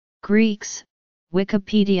Greeks,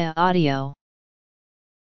 Wikipedia audio.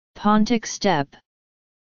 Pontic steppe,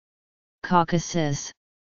 Caucasus,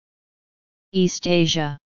 East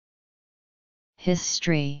Asia.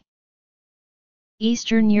 History: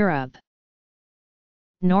 Eastern Europe,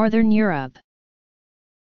 Northern Europe.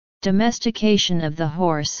 Domestication of the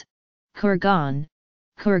horse, Kurgan,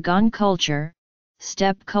 Kurgan culture,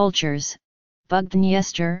 steppe cultures,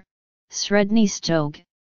 Bugdnyester, Sredny Stog,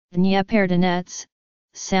 Dnieperdanets,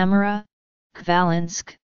 Samara,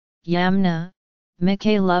 Khvalynsk, Yamna,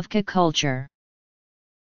 Mikhailovka culture.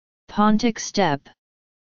 Pontic steppe,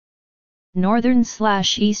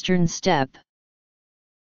 Northern/Eastern steppe.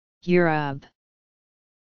 Europe,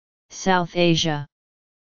 South Asia.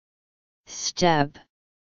 Steppe,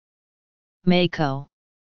 Mako.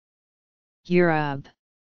 Europe,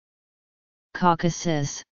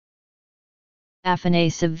 Caucasus,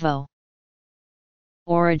 Afanasevo.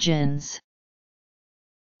 Origins: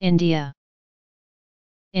 India,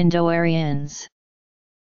 Indo-Aryans,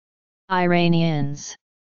 Iranians.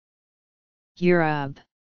 Europe,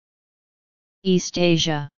 East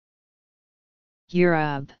Asia.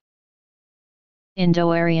 Europe,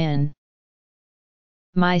 Indo-Aryan,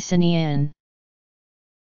 Mycenaean.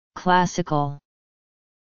 Classical: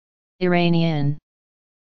 Iranian,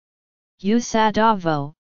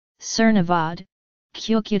 Usadavo, Cernavad,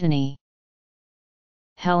 Kyukutani.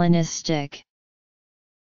 Hellenistic: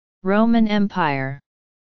 Roman Empire,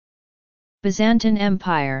 Byzantine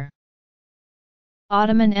Empire,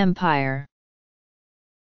 Ottoman Empire.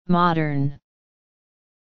 Modern: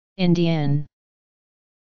 Indian,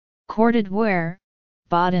 corded ware,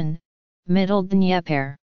 Baden, Middle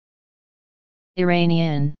Dnieper.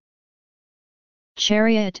 Iranian: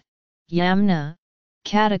 Chariot, Yamna,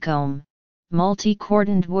 Catacomb,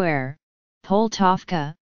 multi-cordoned ware,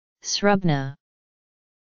 Poltovka, Srubna.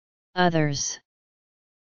 Others: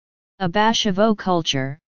 Abashevo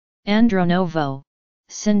culture, Andronovo,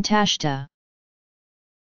 Sintashta.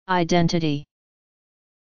 Identity: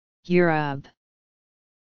 Europe.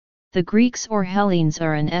 The Greeks or Hellenes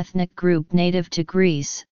are an ethnic group native to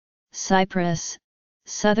Greece, Cyprus,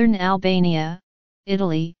 southern Albania,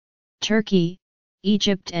 Italy, Turkey,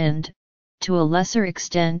 Egypt and, to a lesser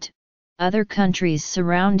extent, other countries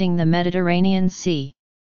surrounding the Mediterranean Sea.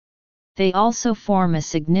 They also form a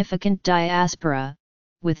significant diaspora,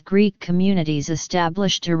 with Greek communities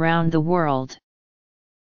established around the world.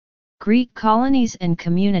 Greek colonies and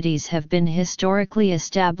communities have been historically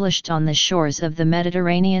established on the shores of the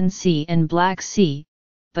Mediterranean Sea and Black Sea,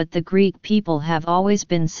 but the Greek people have always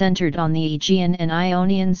been centered on the Aegean and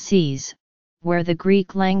Ionian Seas, where the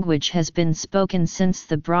Greek language has been spoken since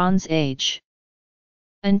the Bronze Age.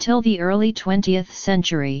 Until the early 20th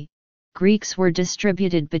century, Greeks were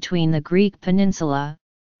distributed between the Greek peninsula,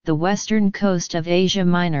 the western coast of Asia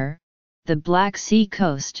Minor, the Black Sea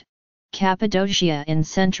coast, Cappadocia in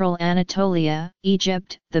central Anatolia,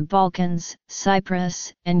 Egypt, the Balkans,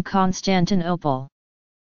 Cyprus, and Constantinople.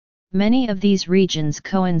 Many of these regions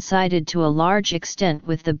coincided to a large extent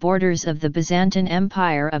with the borders of the Byzantine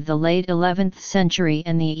Empire of the late 11th century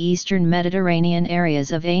and the eastern Mediterranean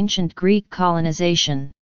areas of ancient Greek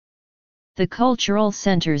colonization. The cultural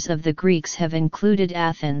centers of the Greeks have included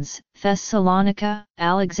Athens, Thessalonica,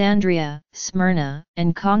 Alexandria, Smyrna,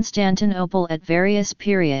 and Constantinople at various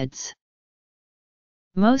periods.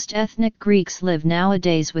 Most ethnic Greeks live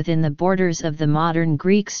nowadays within the borders of the modern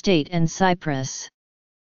Greek state and Cyprus.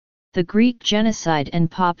 The Greek genocide and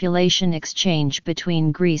population exchange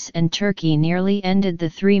between Greece and Turkey nearly ended the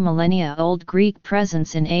 3 millennia-old Greek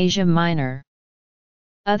presence in Asia Minor.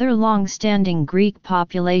 Other long-standing Greek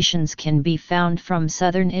populations can be found from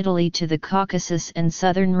southern Italy to the Caucasus and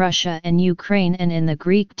southern Russia and Ukraine and in the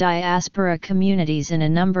Greek diaspora communities in a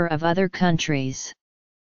number of other countries.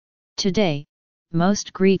 Today,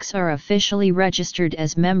 most Greeks are officially registered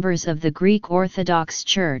as members of the Greek Orthodox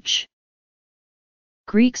Church.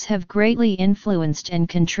 Greeks have greatly influenced and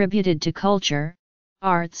contributed to culture,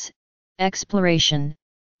 arts, exploration,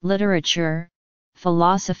 literature,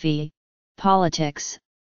 philosophy, politics,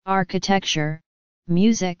 architecture,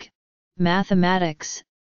 music, mathematics,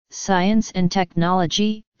 science and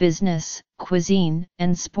technology, business, cuisine,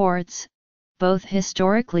 and sports, both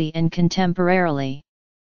historically and contemporarily.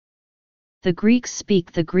 The Greeks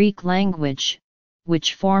speak the Greek language,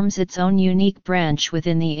 which forms its own unique branch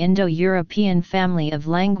within the Indo-European family of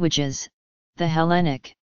languages, the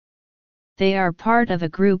Hellenic. They are part of a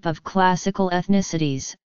group of classical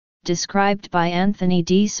ethnicities, described by Anthony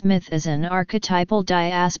D. Smith as an archetypal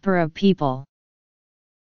diaspora people.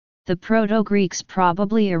 The Proto-Greeks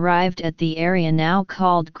probably arrived at the area now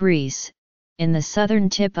called Greece, in the southern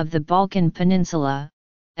tip of the Balkan Peninsula,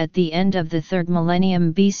 at the end of the 3rd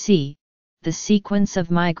millennium BC, the sequence of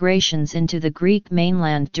migrations into the Greek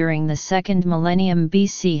mainland during the 2nd millennium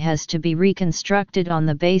BC has to be reconstructed on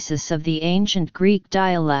the basis of the ancient Greek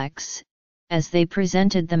dialects, as they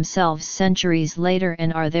presented themselves centuries later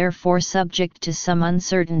and are therefore subject to some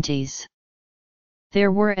uncertainties.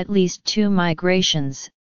 There were at least 2 migrations,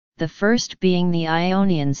 the first being the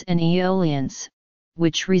Ionians and Aeolians,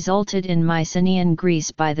 which resulted in Mycenaean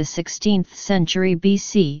Greece by the 16th century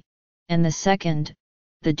BC, and the second,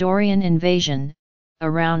 the Dorian invasion,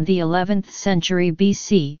 around the 11th century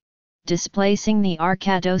BC, displacing the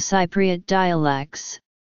Arcado-Cypriot dialects,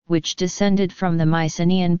 which descended from the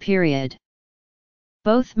Mycenaean period.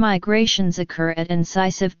 Both migrations occur at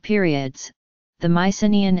incisive periods, the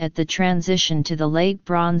Mycenaean at the transition to the Late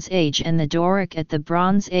Bronze Age and the Doric at the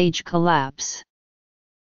Bronze Age collapse.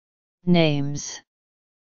 Names.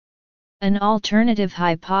 An alternative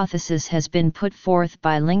hypothesis has been put forth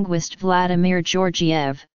by linguist Vladimir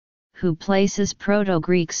Georgiev, who places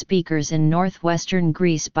Proto-Greek speakers in northwestern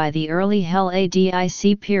Greece by the early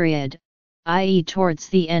Helladic period, i.e. towards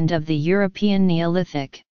the end of the European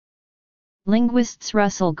Neolithic. Linguists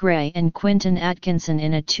Russell Gray and Quinton Atkinson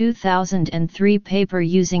in a 2003 paper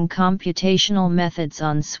using computational methods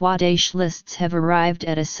on Swadesh lists have arrived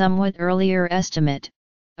at a somewhat earlier estimate,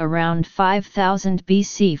 around 5000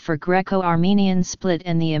 BC for Greco-Armenian split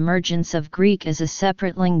and the emergence of Greek as a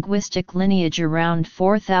separate linguistic lineage around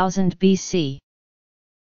 4000 BC.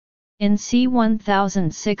 In c.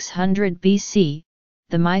 1600 BC,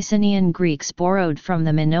 the Mycenaean Greeks borrowed from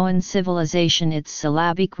the Minoan civilization its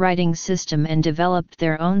syllabic writing system and developed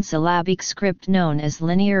their own syllabic script known as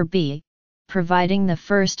Linear B, providing the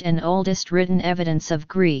first and oldest written evidence of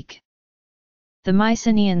Greek. The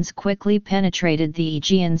Mycenaeans quickly penetrated the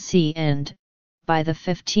Aegean Sea and, by the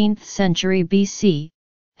 15th century BC,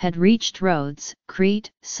 had reached Rhodes,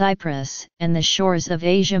 Crete, Cyprus, and the shores of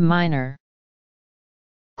Asia Minor.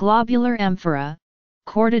 Globular amphora,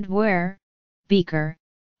 corded ware, beaker,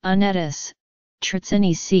 unetus,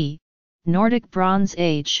 Tricini C, Nordic Bronze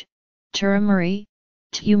Age, Turamari,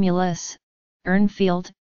 tumulus, Urnfield,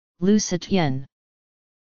 Lusatian.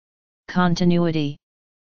 Continuity.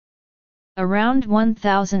 Around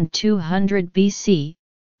 1200 BC,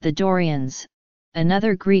 the Dorians,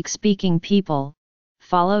 another Greek-speaking people,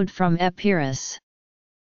 followed from Epirus.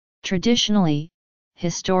 Traditionally,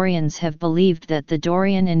 historians have believed that the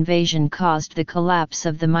Dorian invasion caused the collapse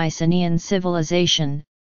of the Mycenaean civilization,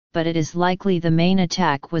 but it is likely the main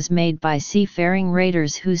attack was made by seafaring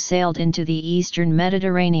raiders who sailed into the eastern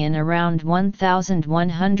Mediterranean around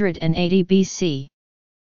 1180 BC.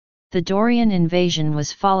 The Dorian invasion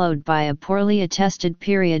was followed by a poorly attested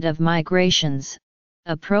period of migrations,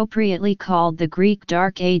 appropriately called the Greek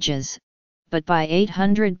Dark Ages, but by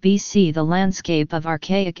 800 BC the landscape of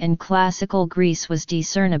archaic and classical Greece was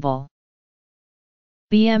discernible.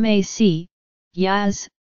 BMAC, Yaz,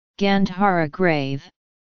 Gandhara grave.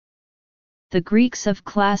 The Greeks of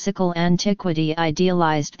classical antiquity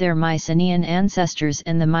idealized their Mycenaean ancestors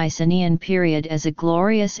and the Mycenaean period as a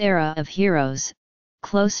glorious era of heroes,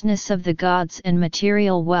 closeness of the gods and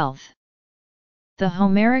material wealth. The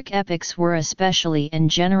Homeric epics were especially and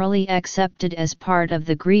generally accepted as part of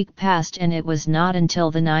the Greek past, and it was not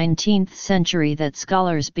until the 19th century that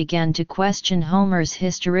scholars began to question Homer's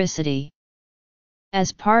historicity.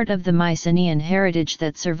 As part of the Mycenaean heritage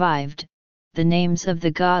that survived, the names of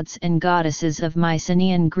the gods and goddesses of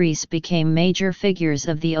Mycenaean Greece became major figures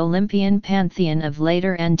of the Olympian pantheon of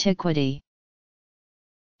later antiquity.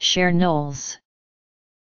 Share Knowles.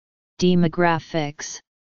 Demographics.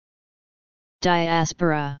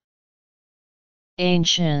 Diaspora.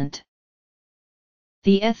 Ancient.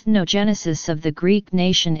 The ethnogenesis of the Greek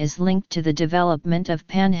nation is linked to the development of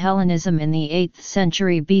Pan-Hellenism in the 8th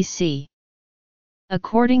century BC.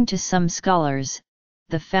 According to some scholars,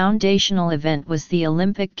 the foundational event was the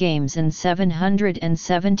Olympic Games in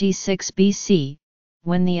 776 BC,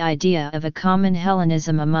 when the idea of a common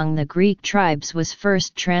Hellenism among the Greek tribes was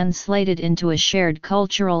first translated into a shared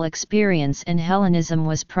cultural experience, and Hellenism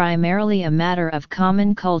was primarily a matter of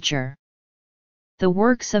common culture. The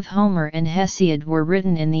works of Homer and Hesiod were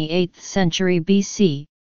written in the 8th century BC,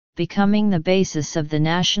 becoming the basis of the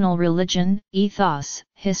national religion, ethos,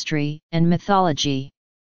 history, and mythology.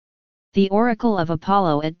 The Oracle of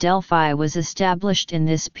Apollo at Delphi was established in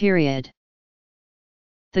this period.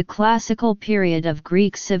 The classical period of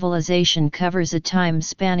Greek civilization covers a time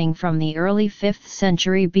spanning from the early 5th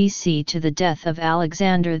century BC to the death of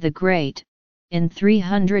Alexander the Great, in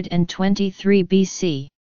 323 BC.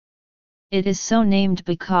 It is so named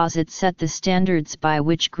because it set the standards by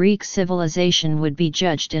which Greek civilization would be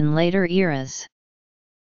judged in later eras.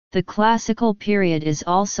 The classical period is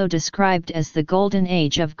also described as the golden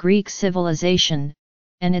age of Greek civilization,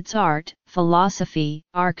 and its art, philosophy,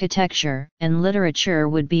 architecture, and literature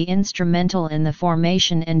would be instrumental in the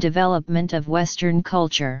formation and development of Western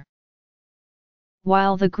culture.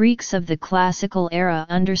 While the Greeks of the classical era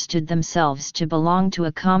understood themselves to belong to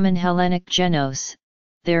a common Hellenic genos,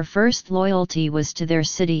 their first loyalty was to their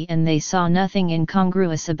city, and they saw nothing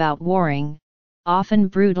incongruous about warring, often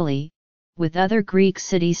brutally, with other Greek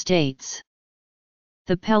city-states.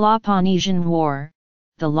 The Peloponnesian War,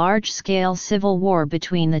 the large-scale civil war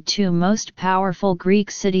between the two most powerful Greek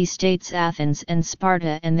city-states Athens and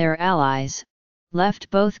Sparta and their allies, left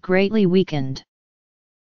both greatly weakened.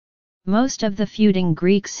 Most of the feuding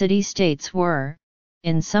Greek city-states were,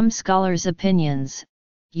 in some scholars' opinions,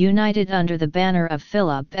 united under the banner of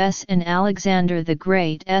Philip's and Alexander the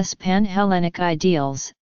Great's pan-Hellenic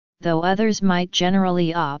ideals, though others might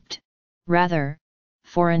generally opt, rather,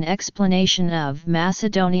 for an explanation of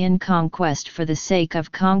Macedonian conquest for the sake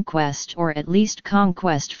of conquest, or at least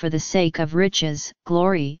conquest for the sake of riches,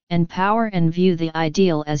 glory, and power, and view the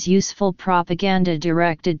ideal as useful propaganda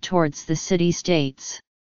directed towards the city-states.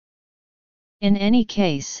 In any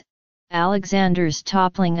case, Alexander's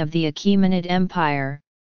toppling of the Achaemenid Empire,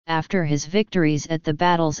 after his victories at the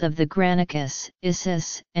battles of the Granicus,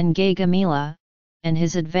 Issus, and Gaugamela, and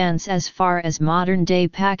his advance as far as modern-day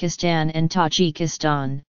Pakistan and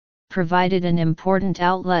Tajikistan, provided an important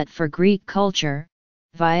outlet for Greek culture,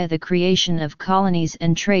 via the creation of colonies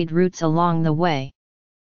and trade routes along the way.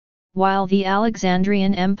 While the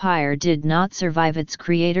Alexandrian Empire did not survive its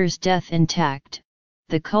creator's death intact,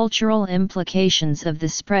 the cultural implications of the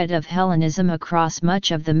spread of Hellenism across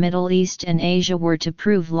much of the Middle East and Asia were to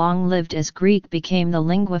prove long-lived as Greek became the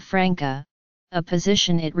lingua franca, a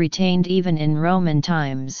position it retained even in Roman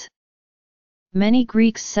times. Many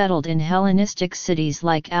Greeks settled in Hellenistic cities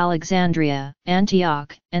like Alexandria,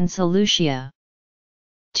 Antioch, and Seleucia.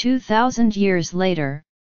 2,000 years later,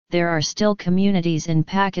 there are still communities in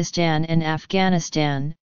Pakistan and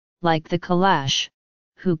Afghanistan, like the Kalash,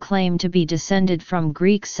 who claim to be descended from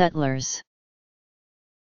Greek settlers.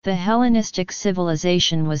 The Hellenistic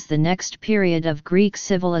civilization was the next period of Greek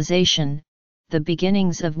civilization, the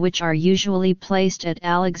beginnings of which are usually placed at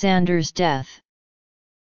Alexander's death.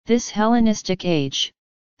 This Hellenistic age,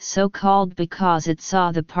 so called because it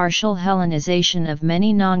saw the partial Hellenization of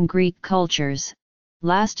many non-Greek cultures,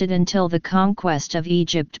 lasted until the conquest of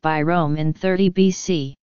Egypt by Rome in 30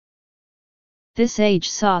 BC. This age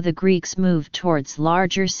saw the Greeks move towards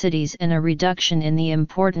larger cities and a reduction in the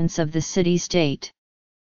importance of the city-state.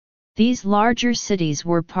 These larger cities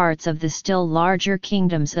were parts of the still larger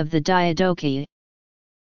kingdoms of the Diadochi.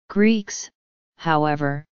 Greeks,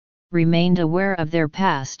 however, remained aware of their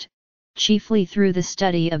past, chiefly through the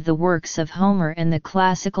study of the works of Homer and the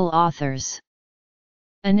classical authors.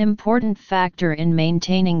 An important factor in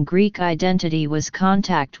maintaining Greek identity was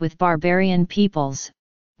contact with barbarian peoples,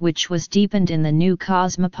 which was deepened in the new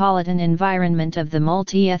cosmopolitan environment of the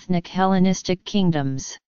multi-ethnic Hellenistic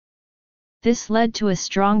kingdoms. This led to a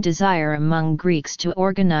strong desire among Greeks to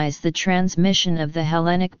organize the transmission of the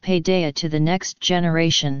Hellenic paideia to the next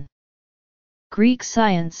generation. Greek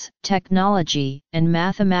science, technology, and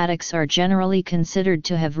mathematics are generally considered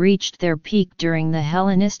to have reached their peak during the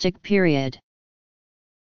Hellenistic period.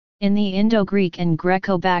 In the Indo-Greek and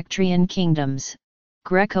Greco-Bactrian kingdoms,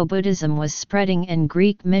 Greco-Buddhism was spreading, and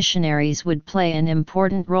Greek missionaries would play an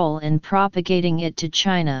important role in propagating it to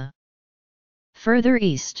China. Further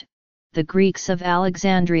east, the Greeks of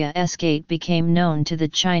Alexandria's gate became known to the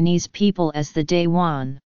Chinese people as the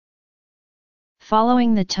Dayuan.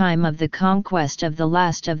 Following the time of the conquest of the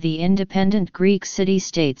last of the independent Greek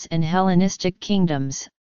city-states and Hellenistic kingdoms,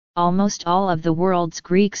 almost all of the world's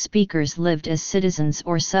Greek speakers lived as citizens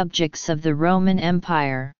or subjects of the Roman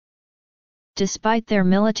Empire. Despite their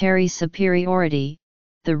military superiority,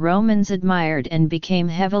 the Romans admired and became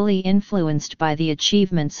heavily influenced by the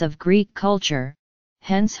achievements of Greek culture,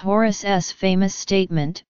 hence Horace's famous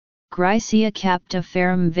statement, Graecia capta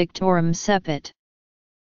ferum victorum cepit.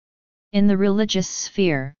 In the religious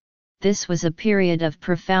sphere, this was a period of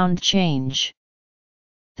profound change.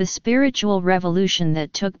 The spiritual revolution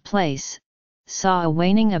that took place saw a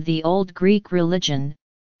waning of the old Greek religion,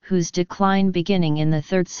 whose decline beginning in the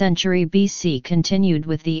 3rd century BC continued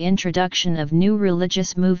with the introduction of new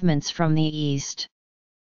religious movements from the East.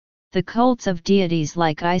 The cults of deities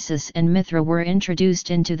like Isis and Mithra were introduced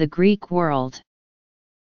into the Greek world.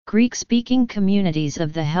 Greek-speaking communities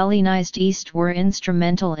of the Hellenized East were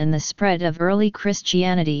instrumental in the spread of early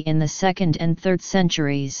Christianity in the 2nd and 3rd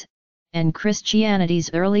centuries, and Christianity's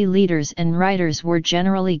early leaders and writers were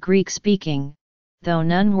generally Greek-speaking, though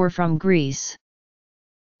none were from Greece.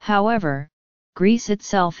 However, Greece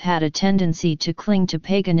itself had a tendency to cling to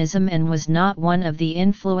paganism and was not one of the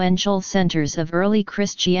influential centers of early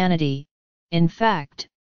Christianity. In fact,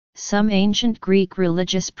 some ancient Greek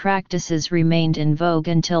religious practices remained in vogue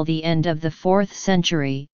until the end of the 4th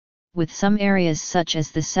century, with some areas such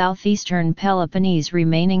as the southeastern Peloponnese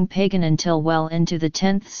remaining pagan until well into the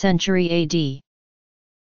 10th century AD.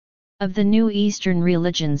 Of the new Eastern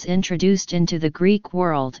religions introduced into the Greek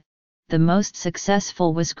world, the most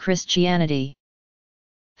successful was Christianity.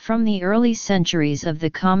 From the early centuries of the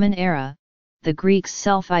Common Era, the Greeks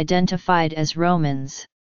self-identified as Romans.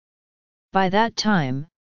 By that time,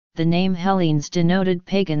 the name Hellenes denoted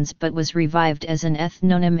pagans but was revived as an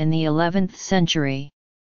ethnonym in the 11th century.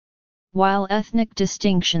 While ethnic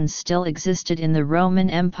distinctions still existed in the Roman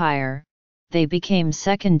Empire, they became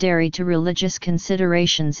secondary to religious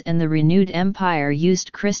considerations, and the renewed empire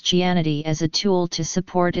used Christianity as a tool to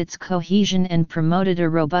support its cohesion and promoted a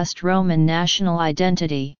robust Roman national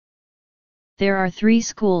identity. There are three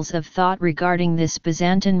schools of thought regarding this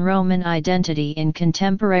Byzantine Roman identity in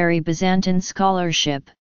contemporary Byzantine scholarship,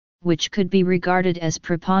 which could be regarded as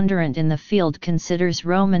preponderant in the field. Considers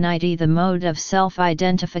Romanity the mode of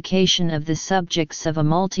self-identification of the subjects of a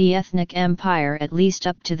multi-ethnic empire at least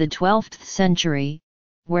up to the 12th century,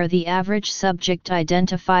 where the average subject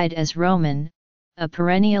identified as Roman, a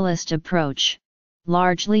perennialist approach,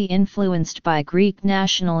 largely influenced by Greek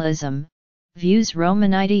nationalism, views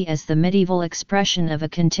Romanity as the medieval expression of a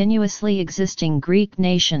continuously existing Greek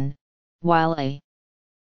nation, while a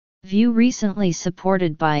view recently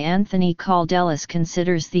supported by Anthony Caldelas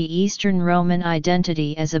considers the Eastern Roman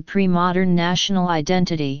identity as a pre-modern national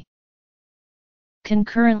identity.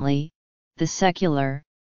 Concurrently, the secular,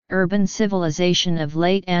 urban civilization of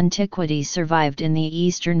late antiquity survived in the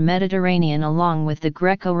Eastern Mediterranean along with the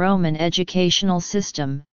Greco-Roman educational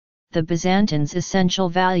system. The Byzantines' essential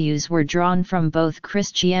values were drawn from both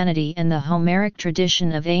Christianity and the Homeric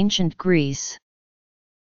tradition of ancient Greece.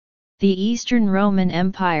 The Eastern Roman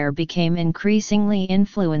Empire became increasingly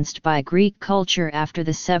influenced by Greek culture after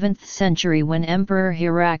the 7th century when Emperor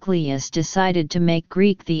Heraclius decided to make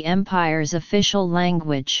Greek the empire's official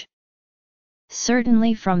language.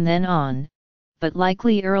 Certainly from then on, but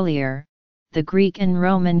likely earlier, the Greek and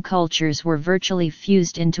Roman cultures were virtually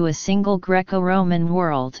fused into a single Greco-Roman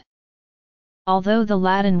world. Although the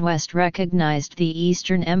Latin West recognized the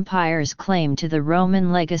Eastern Empire's claim to the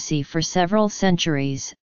Roman legacy for several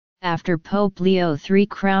centuries, after Pope Leo III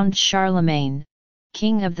crowned Charlemagne,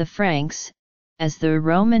 King of the Franks, as the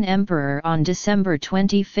Roman Emperor on December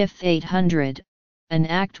 25, 800, an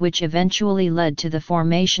act which eventually led to the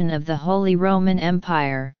formation of the Holy Roman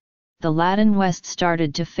Empire, the Latin West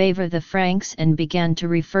started to favor the Franks and began to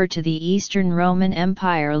refer to the Eastern Roman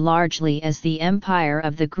Empire largely as the Empire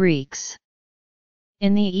of the Greeks.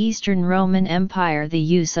 In the Eastern Roman Empire, the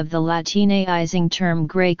use of the Latinizing term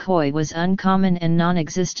Graikoi was uncommon and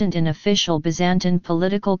non-existent in official Byzantine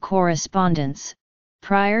political correspondence,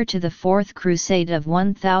 prior to the Fourth Crusade of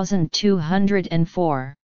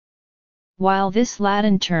 1204. While this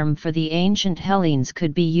Latin term for the ancient Hellenes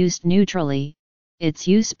could be used neutrally, its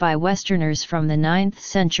use by Westerners from the 9th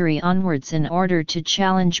century onwards in order to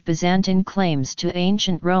challenge Byzantine claims to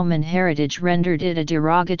ancient Roman heritage rendered it a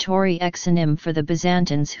derogatory exonym for the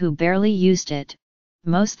Byzantines who barely used it,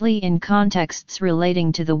 mostly in contexts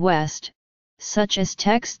relating to the West, such as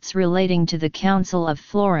texts relating to the Council of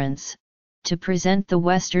Florence, to present the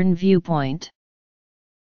Western viewpoint.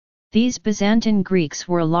 These Byzantine Greeks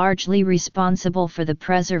were largely responsible for the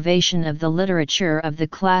preservation of the literature of the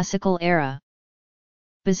classical era.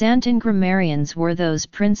 Byzantine grammarians were those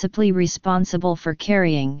principally responsible for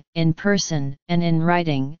carrying, in person and in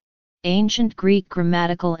writing, ancient Greek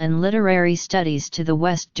grammatical and literary studies to the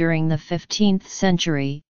West during the 15th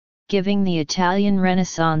century, giving the Italian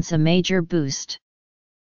Renaissance a major boost.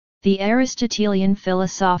 The Aristotelian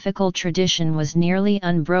philosophical tradition was nearly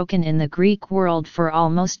unbroken in the Greek world for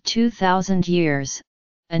almost 2,000 years,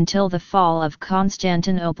 until the fall of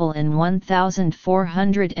Constantinople in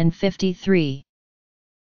 1453.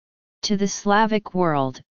 To the Slavic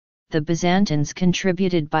world, the Byzantines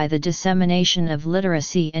contributed by the dissemination of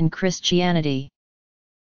literacy and Christianity.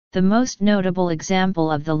 The most notable example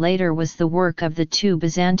of the latter was the work of the two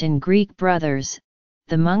Byzantine Greek brothers,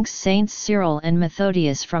 the monks Saints Cyril and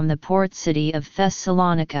Methodius from the port city of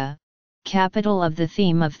Thessalonica, capital of the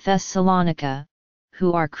theme of Thessalonica,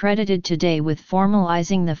 who are credited today with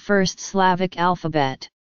formalizing the first Slavic alphabet.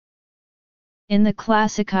 In the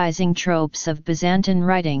classicizing tropes of Byzantine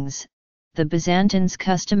writings, the Byzantines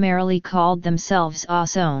customarily called themselves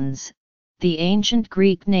Ausones, the ancient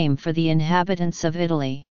Greek name for the inhabitants of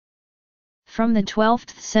Italy. From the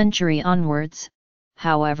 12th century onwards,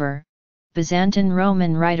 however, Byzantine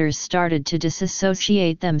Roman writers started to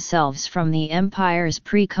disassociate themselves from the empire's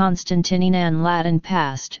pre-Constantinian Latin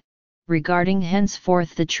past, regarding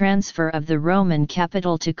henceforth the transfer of the Roman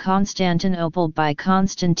capital to Constantinople by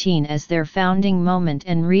Constantine as their founding moment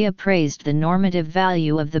and reappraised the normative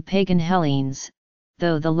value of the pagan Hellenes,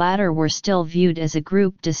 though the latter were still viewed as a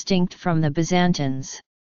group distinct from the Byzantines.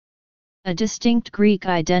 A distinct Greek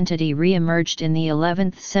identity re-emerged in the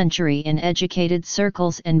 11th century in educated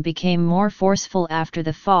circles and became more forceful after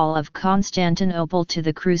the fall of Constantinople to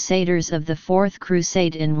the Crusaders of the Fourth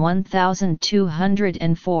Crusade in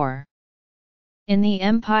 1204. In the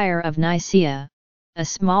Empire of Nicaea, a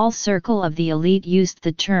small circle of the elite used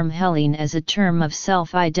the term Hellene as a term of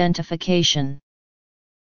self-identification.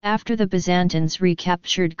 After the Byzantines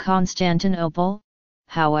recaptured Constantinople,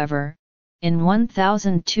 however, in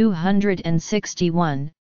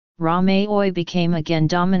 1261, Romaoi became again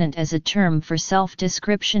dominant as a term for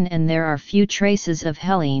self-description, and there are few traces of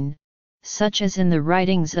Hellene, such as in the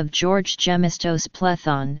writings of George Gemistos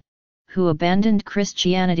Plethon, who abandoned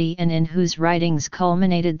Christianity and in whose writings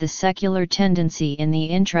culminated the secular tendency in the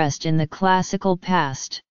interest in the classical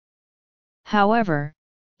past. However,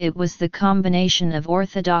 it was the combination of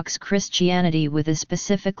Orthodox Christianity with a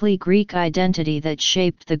specifically Greek identity that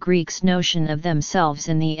shaped the Greeks' notion of themselves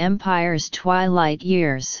in the empire's twilight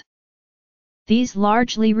years. These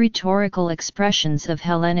largely rhetorical expressions of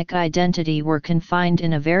Hellenic identity were confined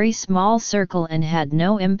in a very small circle and had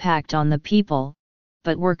no impact on the people,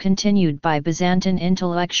 but were continued by Byzantine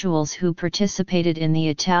intellectuals who participated in the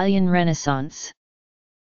Italian Renaissance.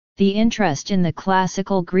 The interest in the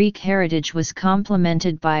classical Greek heritage was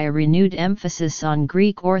complemented by a renewed emphasis on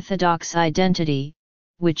Greek Orthodox identity,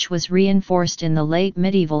 which was reinforced in the late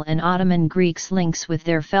medieval and Ottoman Greeks' links with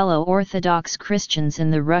their fellow Orthodox Christians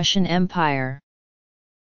in the Russian Empire.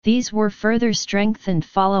 These were further strengthened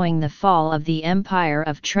following the fall of the Empire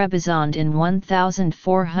of Trebizond in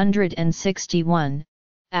 1461,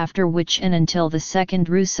 after which and until the Second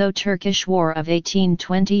Russo-Turkish War of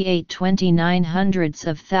 1828-29 hundreds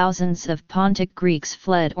of thousands of Pontic Greeks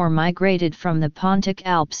fled or migrated from the Pontic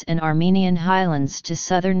Alps and Armenian highlands to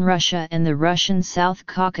southern Russia and the Russian South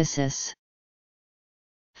Caucasus.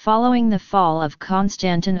 Following the fall of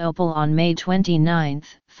Constantinople on May 29,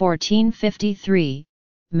 1453,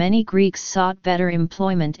 many Greeks sought better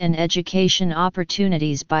employment and education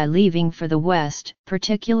opportunities by leaving for the West,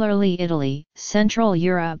 particularly Italy, Central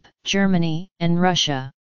Europe, Germany, and Russia.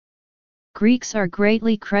 Greeks are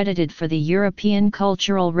greatly credited for the European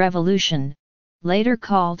Cultural Revolution, later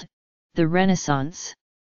called the Renaissance.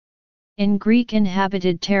 In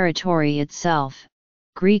Greek-inhabited territory itself,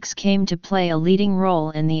 Greeks came to play a leading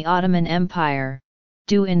role in the Ottoman Empire,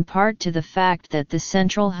 due in part to the fact that the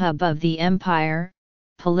central hub of the empire,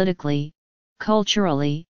 politically,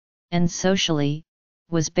 culturally, and socially,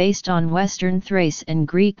 was based on Western Thrace and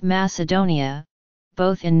Greek Macedonia,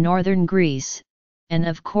 both in northern Greece, and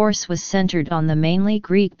of course was centered on the mainly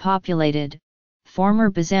Greek-populated,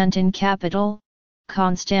 former Byzantine capital,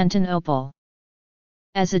 Constantinople.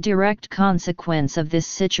 As a direct consequence of this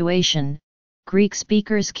situation, Greek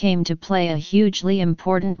speakers came to play a hugely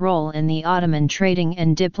important role in the Ottoman trading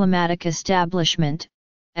and diplomatic establishment,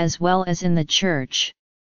 as well as in the church.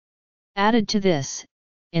 Added to this,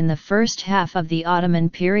 in the first half of the Ottoman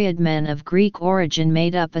period, men of Greek origin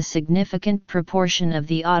made up a significant proportion of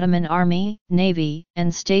the Ottoman army, navy,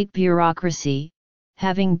 and state bureaucracy,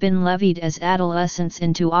 having been levied as adolescents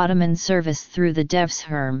into Ottoman service through the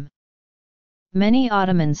Devshirme. Many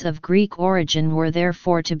Ottomans of Greek origin were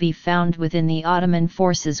therefore to be found within the Ottoman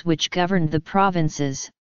forces which governed the provinces,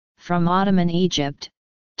 from Ottoman Egypt,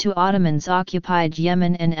 to Ottomans occupied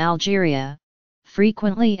Yemen and Algeria,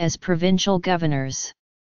 frequently as provincial governors.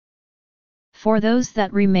 For those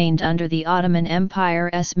that remained under the Ottoman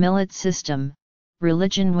Empire's millet system,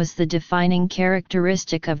 religion was the defining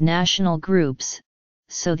characteristic of national groups,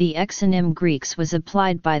 so the exonym Greeks was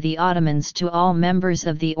applied by the Ottomans to all members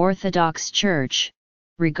of the Orthodox Church,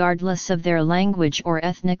 regardless of their language or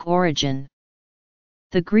ethnic origin.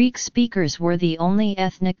 The Greek speakers were the only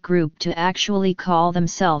ethnic group to actually call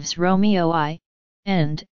themselves Romaoi,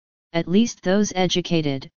 and, at least those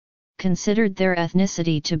educated, considered their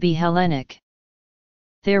ethnicity to be Hellenic.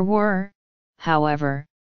 There were, however,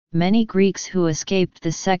 many Greeks who escaped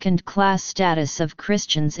the second-class status of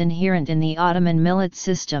Christians inherent in the Ottoman millet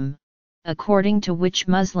system, according to which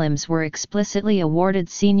Muslims were explicitly awarded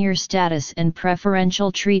senior status and preferential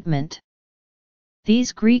treatment.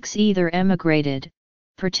 These Greeks either emigrated,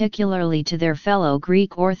 particularly to their fellow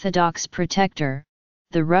Greek Orthodox protector,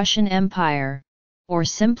 the Russian Empire, or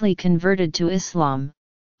simply converted to Islam,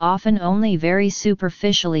 often only very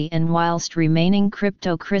superficially and whilst remaining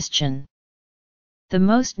crypto-Christian. The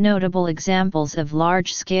most notable examples of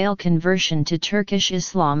large-scale conversion to Turkish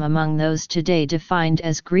Islam among those today defined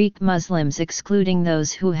as Greek Muslims, excluding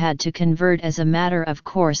those who had to convert as a matter of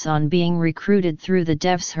course on being recruited through the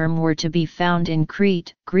Devshirme, were to be found in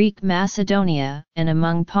Crete, Greek Macedonia, and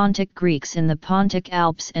among Pontic Greeks in the Pontic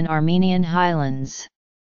Alps and Armenian highlands.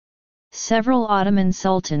 Several Ottoman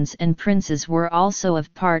sultans and princes were also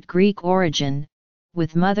of part Greek origin,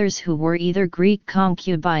 with mothers who were either Greek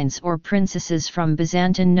concubines or princesses from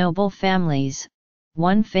Byzantine noble families,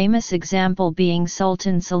 one famous example being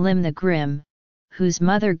Sultan Selim the Grim, whose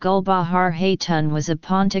mother Gulbahar Hatun was a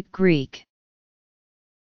Pontic Greek.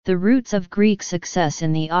 The roots of Greek success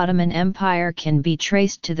in the Ottoman Empire can be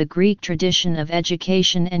traced to the Greek tradition of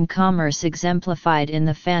education and commerce exemplified in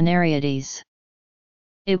the Phanariades.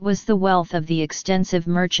 It was the wealth of the extensive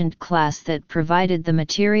merchant class that provided the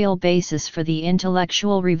material basis for the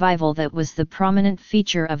intellectual revival that was the prominent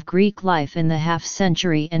feature of Greek life in the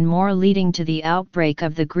half-century and more leading to the outbreak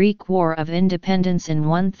of the Greek War of Independence in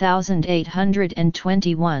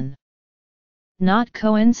 1821. Not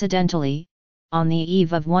coincidentally, on the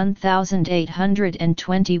eve of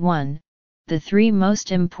 1821, the three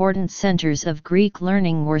most important centers of Greek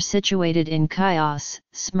learning were situated in Chios,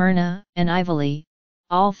 Smyrna, and Ivali,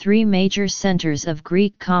 all three major centers of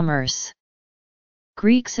Greek commerce.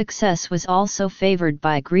 Greek success was also favored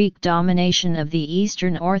by Greek domination of the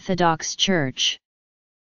Eastern Orthodox Church.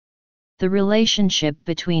 The relationship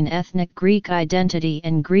between ethnic Greek identity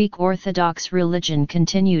and Greek Orthodox religion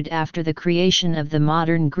continued after the creation of the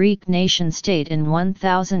modern Greek nation-state in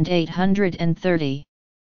 1830.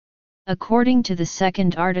 According to the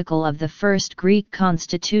second article of the First Greek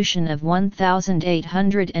Constitution of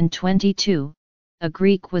 1822, a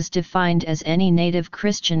Greek was defined as any native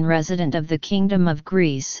Christian resident of the Kingdom of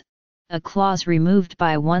Greece, a clause removed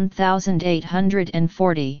by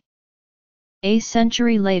 1840. A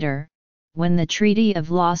century later, when the Treaty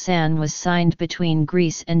of Lausanne was signed between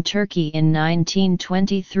Greece and Turkey in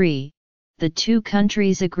 1923, the two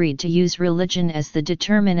countries agreed to use religion as the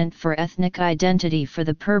determinant for ethnic identity for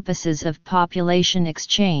the purposes of population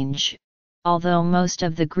exchange, although most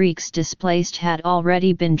of the Greeks displaced had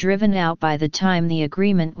already been driven out by the time the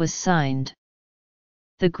agreement was signed.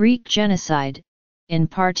 The Greek genocide, in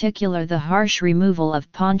particular the harsh removal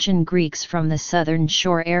of Pontian Greeks from the southern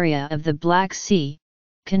shore area of the Black Sea,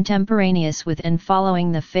 contemporaneous with and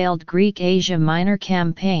following the failed Greek Asia Minor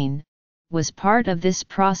campaign, was part of this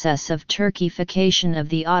process of Turkification of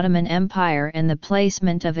the Ottoman Empire and the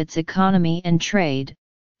placement of its economy and trade,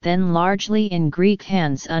 then largely in Greek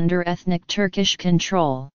hands under ethnic Turkish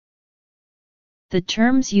control. The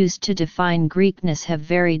terms used to define Greekness have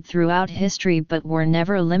varied throughout history but were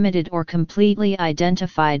never limited or completely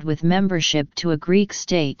identified with membership to a Greek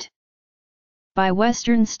state. By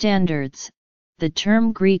Western standards, the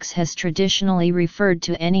term Greeks has traditionally referred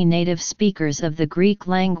to any native speakers of the Greek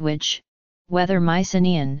language, whether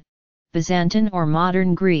Mycenaean, Byzantine or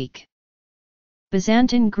Modern Greek.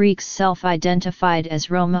 Byzantine Greeks self-identified as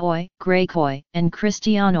Romoi, Grekoi, and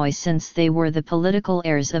Christianoi since they were the political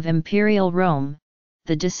heirs of Imperial Rome,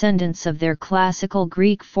 the descendants of their classical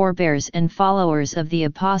Greek forebears and followers of the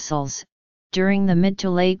Apostles. During the mid to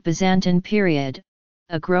late Byzantine period,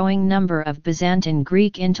 a growing number of Byzantine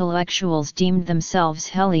Greek intellectuals deemed themselves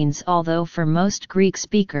Hellenes, although for most Greek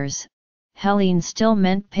speakers, Hellene still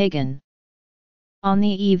meant pagan. On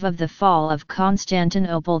the eve of the fall of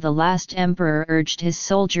Constantinople, the last emperor urged his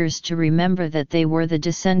soldiers to remember that they were the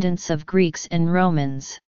descendants of Greeks and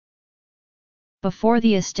Romans. Before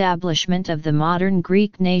the establishment of the modern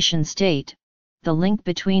Greek nation-state, the link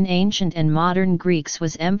between ancient and modern Greeks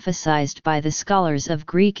was emphasized by the scholars of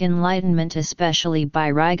Greek Enlightenment, especially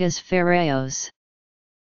by Rygas Phareos.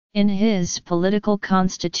 In his political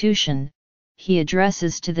constitution, he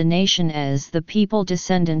addresses to the nation as the people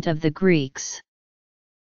descendant of the Greeks.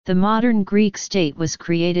 The modern Greek state was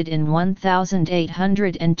created in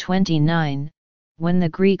 1829, when the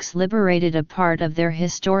Greeks liberated a part of their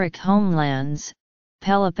historic homelands,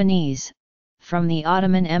 Peloponnese, from the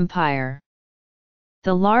Ottoman Empire.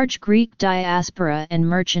 The large Greek diaspora and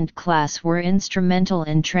merchant class were instrumental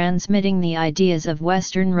in transmitting the ideas of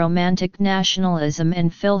Western Romantic nationalism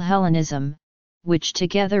and Philhellenism, which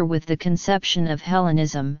together with the conception of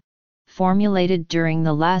Hellenism, formulated during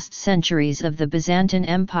the last centuries of the Byzantine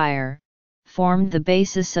Empire, formed the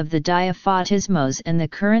basis of the Diaphotismos and the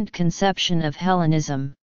current conception of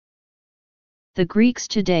Hellenism. The Greeks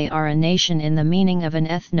today are a nation in the meaning of an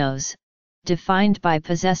ethnos, defined by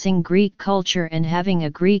possessing Greek culture and having a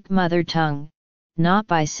Greek mother tongue, not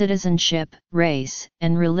by citizenship, race,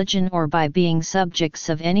 and religion or by being subjects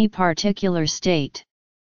of any particular state.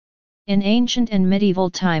 In ancient and medieval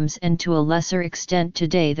times and to a lesser extent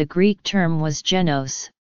today the Greek term was genos,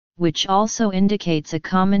 which also indicates a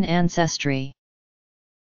common ancestry.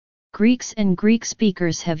 Greeks and Greek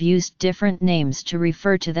speakers have used different names to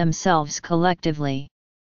refer to themselves collectively.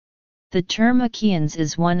 The term Achaeans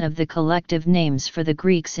is one of the collective names for the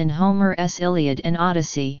Greeks in Homer's Iliad and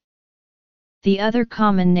Odyssey. The other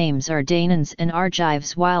common names are Danaans and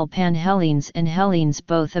Argives, while Panhellenes and Hellenes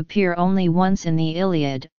both appear only once in the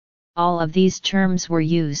Iliad. All of these terms were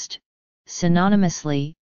used,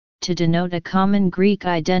 synonymously, to denote a common Greek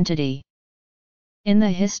identity. In the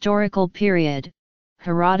historical period,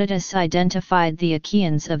 Herodotus identified the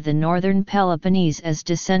Achaeans of the northern Peloponnese as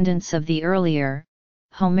descendants of the earlier,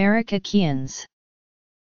 Homeric Achaeans.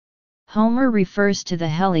 Homer refers to the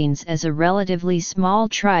Hellenes as a relatively small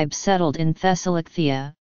tribe settled in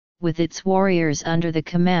Thessalochthia, with its warriors under the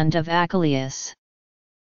command of Achilles.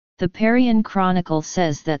 The Parian Chronicle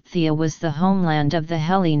says that Thea was the homeland of the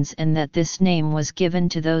Hellenes and that this name was given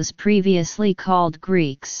to those previously called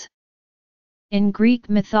Greeks. In Greek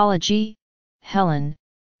mythology, Hellen,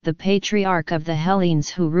 the patriarch of the Hellenes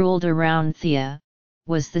who ruled around Thea,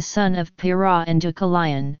 was the son of Pyrrha and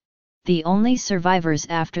Deucalion, the only survivors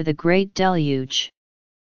after the Great Deluge.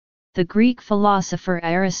 The Greek philosopher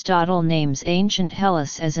Aristotle names ancient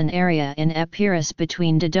Hellas as an area in Epirus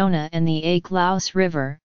between Dodona and the Aclaus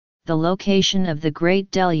River, the location of the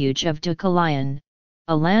Great Deluge of Deucalion,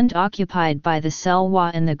 a land occupied by the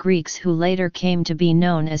Selwa and the Greeks who later came to be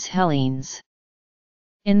known as Hellenes.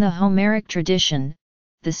 In the Homeric tradition,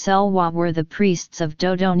 the Selwa were the priests of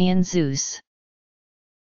Dodonian Zeus.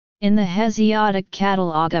 In the Hesiodic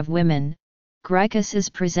catalogue of women, Grychus is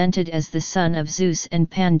presented as the son of Zeus and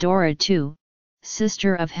Pandora too,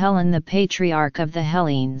 sister of Hellen the patriarch of the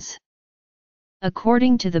Hellenes.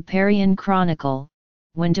 According to the Parian Chronicle,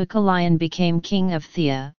 when Deucalion became king of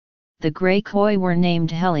Thea, the Graikoi were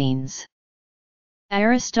named Hellenes.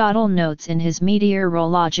 Aristotle notes in his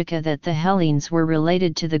Meteorologica that the Hellenes were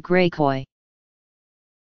related to the Graikoi.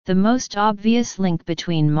 The most obvious link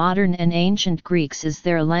between modern and ancient Greeks is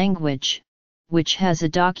their language, which has a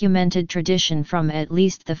documented tradition from at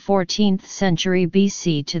least the 14th century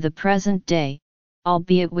BC to the present day,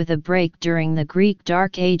 albeit with a break during the Greek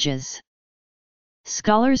Dark Ages.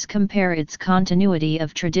 Scholars compare its continuity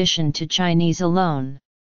of tradition to Chinese alone.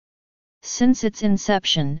 Since its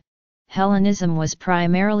inception, Hellenism was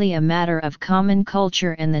primarily a matter of common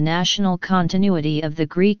culture, and the national continuity of the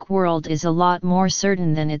Greek world is a lot more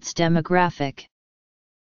certain than its demographic.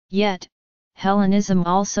 Yet, Hellenism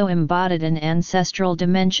also embodied an ancestral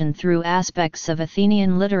dimension through aspects of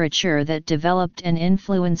Athenian literature that developed and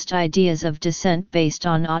influenced ideas of descent based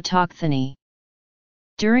on autochthony.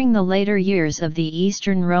 During the later years of the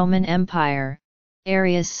Eastern Roman Empire,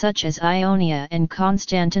 areas such as Ionia and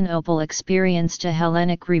Constantinople experienced a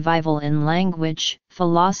Hellenic revival in language,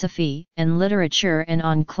 philosophy, and literature and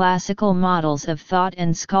on classical models of thought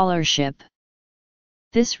and scholarship.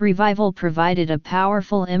 This revival provided a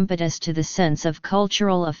powerful impetus to the sense of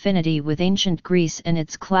cultural affinity with ancient Greece and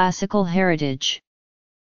its classical heritage.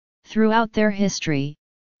 Throughout their history,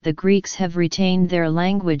 the Greeks have retained their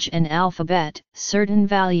language and alphabet, certain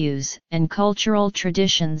values and cultural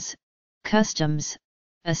traditions, customs,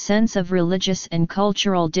 a sense of religious and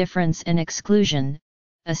cultural difference and exclusion,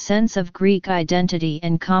 a sense of Greek identity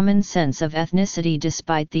and common sense of ethnicity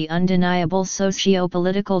despite the undeniable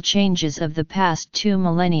socio-political changes of the past 2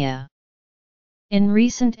 millennia. In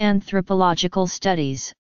recent anthropological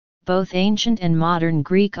studies, both ancient and modern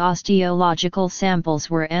Greek osteological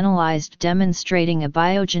samples were analyzed, demonstrating a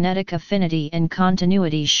biogenetic affinity and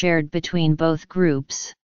continuity shared between both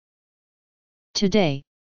groups. Today,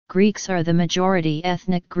 Greeks are the majority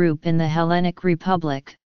ethnic group in the Hellenic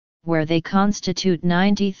Republic, where they constitute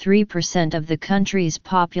 93% of the country's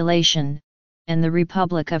population, and the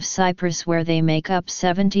Republic of Cyprus, where they make up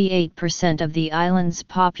 78% of the island's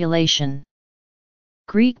population.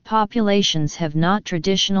 Greek populations have not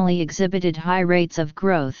traditionally exhibited high rates of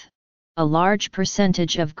growth. A large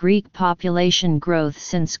percentage of Greek population growth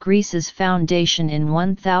since Greece's foundation in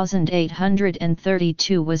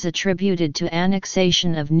 1832 was attributed to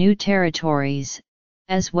annexation of new territories,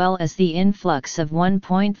 as well as the influx of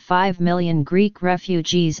 1.5 million Greek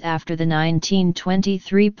refugees after the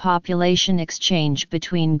 1923 population exchange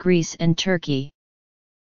between Greece and Turkey.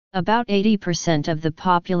 About 80% of the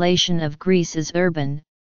population of Greece is urban,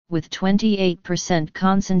 with 28%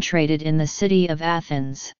 concentrated in the city of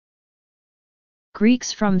Athens.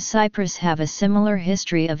 Greeks from Cyprus have a similar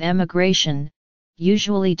history of emigration,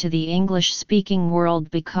 usually to the English-speaking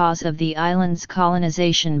world because of the island's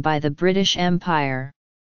colonization by the British Empire.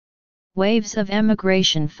 Waves of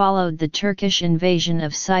emigration followed the Turkish invasion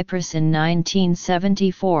of Cyprus in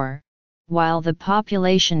 1974, while the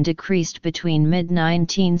population decreased between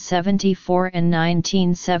mid-1974 and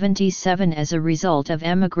 1977 as a result of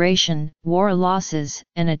emigration, war losses,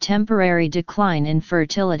 and a temporary decline in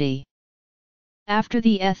fertility. After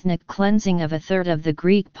the ethnic cleansing of a third of the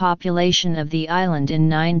Greek population of the island in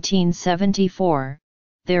 1974,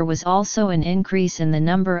 there was also an increase in the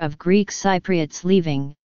number of Greek Cypriots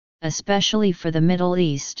leaving, especially for the Middle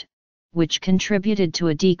East, which contributed to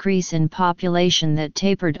a decrease in population that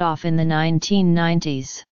tapered off in the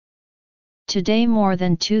 1990s. Today more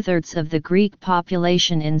than two-thirds of the Greek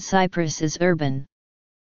population in Cyprus is urban.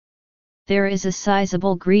 There is a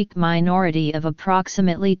sizable Greek minority of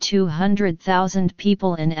approximately 200,000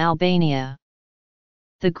 people in Albania.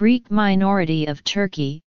 The Greek minority of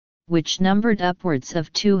Turkey, which numbered upwards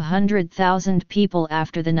of 200,000 people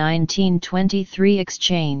after the 1923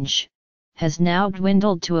 exchange, has now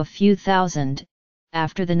dwindled to a few thousand,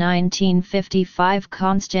 after the 1955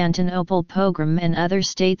 Constantinople pogrom and other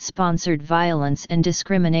state-sponsored violence and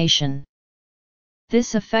discrimination.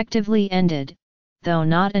 This effectively ended, though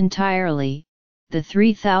not entirely, the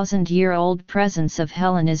 3,000-year-old presence of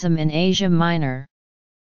Hellenism in Asia Minor.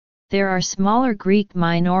 There are smaller Greek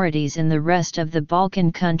minorities in the rest of the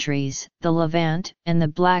Balkan countries, the Levant, and the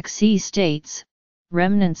Black Sea states,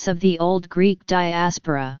 remnants of the old Greek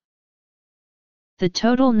diaspora. The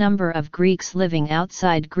total number of Greeks living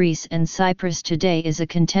outside Greece and Cyprus today is a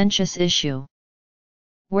contentious issue.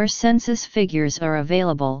 Where census figures are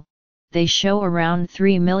available, they show around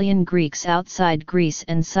 3 million Greeks outside Greece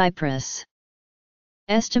and Cyprus.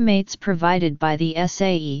 Estimates provided by the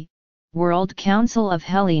SAE, World Council of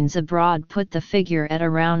Hellenes Abroad, put the figure at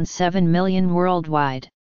around 7 million worldwide.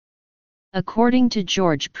 According to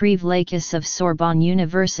George Privlakis of Sorbonne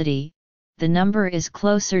University, the number is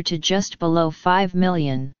closer to just below 5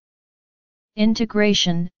 million.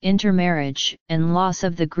 Integration, intermarriage, and loss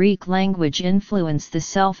of the Greek language influence the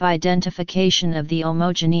self-identification of the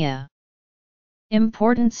homogenea.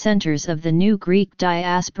 Important centers of the new Greek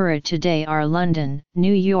diaspora today are London,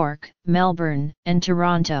 New York, Melbourne, and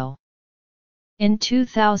Toronto. In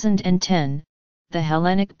 2010, the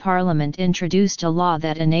Hellenic Parliament introduced a law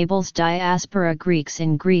that enables diaspora Greeks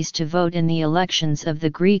in Greece to vote in the elections of the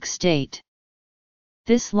Greek state.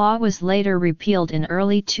 This law was later repealed in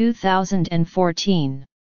early 2014.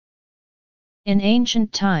 In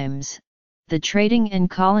ancient times, the trading and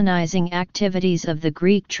colonizing activities of the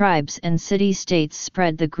Greek tribes and city-states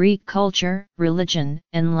spread the Greek culture, religion,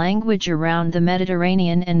 and language around the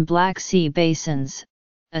Mediterranean and Black Sea basins,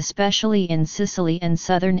 especially in Sicily and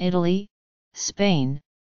southern Italy, Spain,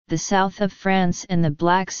 the south of France and the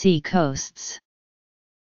Black Sea coasts.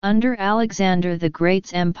 Under Alexander the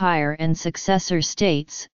Great's empire and successor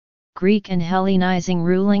states, Greek and Hellenizing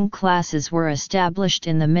ruling classes were established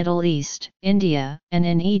in the Middle East, India, and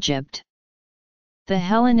in Egypt. The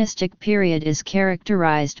Hellenistic period is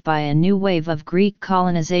characterized by a new wave of Greek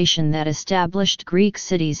colonization that established Greek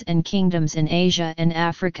cities and kingdoms in Asia and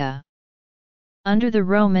Africa. Under the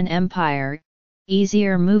Roman Empire,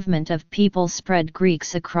 easier movement of people spread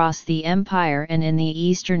Greeks across the empire, and in the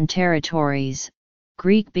eastern territories,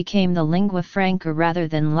 Greek became the lingua franca rather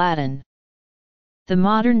than Latin. The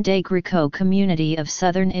modern-day Greco community of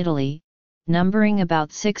southern Italy, numbering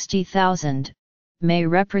about 60,000, may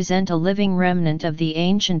represent a living remnant of the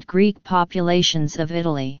ancient Greek populations of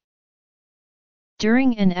Italy.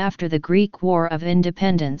 During and after the Greek War of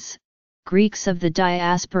Independence, Greeks of the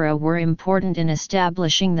diaspora were important in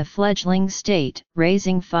establishing the fledgling state,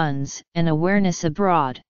 raising funds and awareness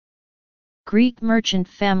abroad. Greek merchant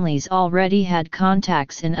families already had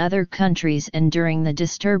contacts in other countries, and during the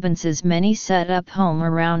disturbances many set up home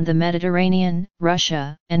around the Mediterranean,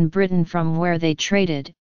 Russia, and Britain, from where they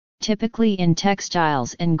traded, typically in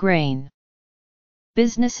textiles and grain.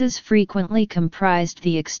 Businesses frequently comprised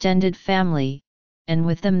the extended family, and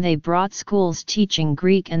with them they brought schools teaching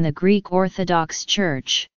Greek and the Greek Orthodox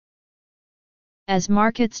Church. As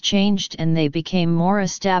markets changed and they became more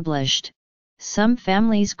established, some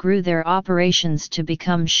families grew their operations to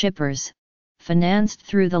become shippers, financed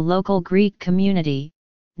through the local Greek community,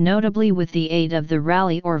 notably with the aid of the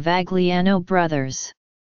Ralli or Vagliano brothers.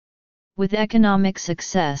 With economic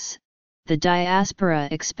success, the diaspora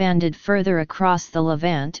expanded further across the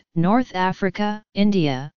Levant, North Africa,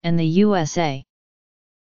 India, and the USA.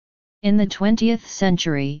 In the 20th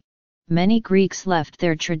century, many Greeks left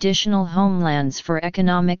their traditional homelands for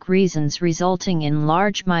economic reasons, resulting in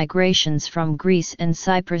large migrations from Greece and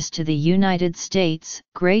Cyprus to the United States,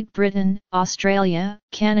 Great Britain, Australia,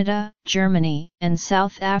 Canada, Germany, and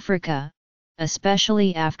South Africa,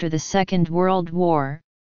 especially after the Second World War,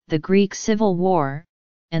 the Greek Civil War,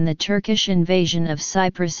 and the Turkish invasion of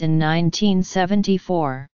Cyprus in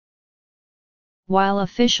 1974. While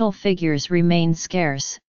official figures remain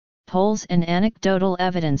scarce, polls and anecdotal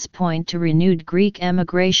evidence point to renewed Greek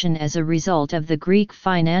emigration as a result of the Greek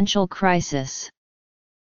financial crisis.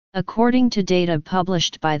 According to data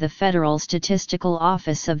published by the Federal Statistical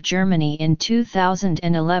Office of Germany in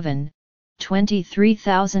 2011,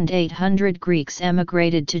 23,800 Greeks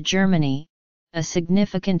emigrated to Germany, a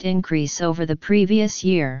significant increase over the previous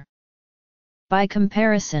year. By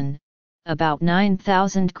comparison, about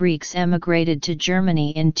 9,000 Greeks emigrated to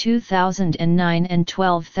Germany in 2009 and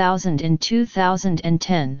 12,000 in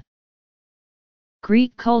 2010.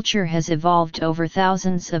 Greek culture has evolved over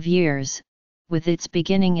thousands of years, with its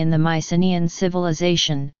beginning in the Mycenaean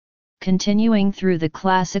civilization, continuing through the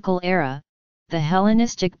Classical era, the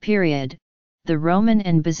Hellenistic period, the Roman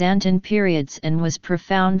and Byzantine periods, and was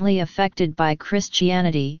profoundly affected by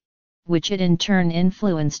Christianity, which it in turn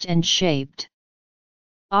influenced and shaped.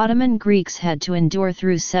 Ottoman Greeks had to endure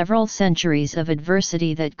through several centuries of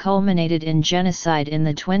adversity that culminated in genocide in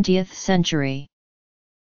the 20th century.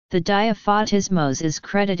 The Diaphotismos is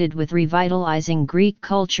credited with revitalizing Greek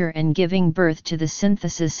culture and giving birth to the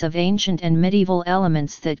synthesis of ancient and medieval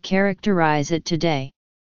elements that characterize it today.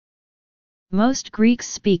 Most Greeks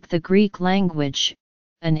speak the Greek language,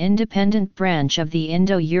 an independent branch of the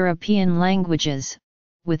Indo-European languages,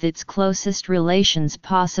 with its closest relations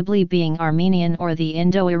possibly being Armenian or the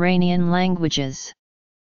Indo-Iranian languages.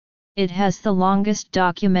 It has the longest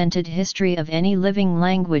documented history of any living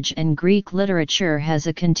language, and Greek literature has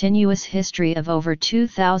a continuous history of over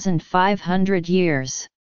 2,500 years.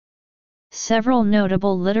 Several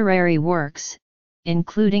notable literary works,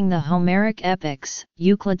 including the Homeric epics,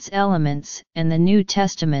 Euclid's Elements, and the New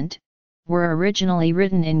Testament, were originally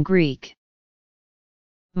written in Greek.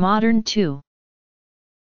 Modern 2.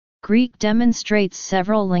 Greek demonstrates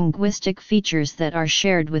several linguistic features that are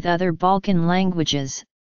shared with other Balkan languages,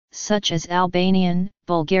 such as Albanian,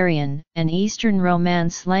 Bulgarian, and Eastern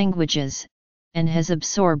Romance languages, and has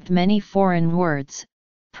absorbed many foreign words,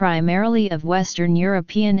 primarily of Western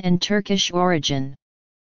European and Turkish origin.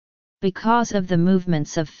 Because of the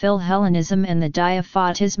movements of Philhellenism and the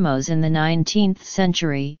Diaphotismos in the 19th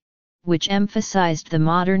century, which emphasized the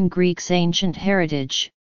modern Greeks' ancient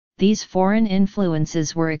heritage, these foreign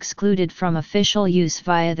influences were excluded from official use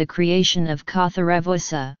via the creation of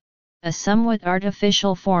Katharevousa, a somewhat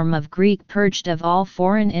artificial form of Greek purged of all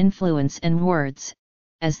foreign influence and words,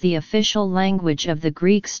 as the official language of the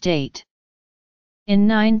Greek state. In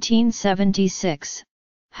 1976,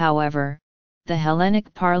 however, the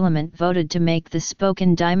Hellenic Parliament voted to make the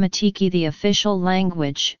spoken Dimatiki the official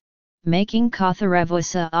language, making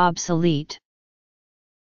Katharevousa obsolete.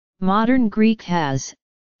 Modern Greek has,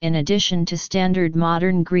 in addition to Standard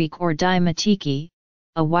Modern Greek or Dimatiki,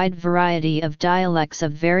 a wide variety of dialects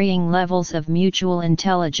of varying levels of mutual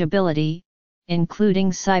intelligibility, including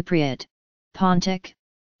Cypriot, Pontic,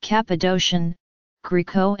 Cappadocian,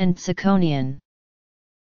 Greco and Ciconian.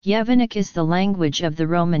 Yevanic is the language of the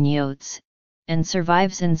Romaniotes, and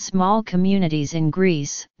survives in small communities in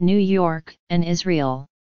Greece, New York, and Israel.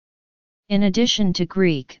 In addition to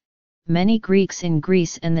Greek, many Greeks in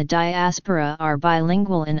Greece and the diaspora are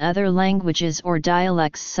bilingual in other languages or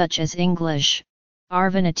dialects such as English,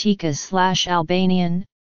 Arvanitika/Albanian,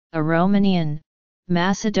 Aromanian,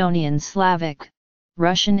 Macedonian Slavic,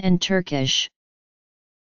 Russian and Turkish.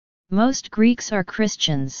 Most Greeks are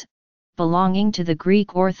Christians, belonging to the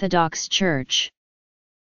Greek Orthodox Church.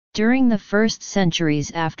 During the first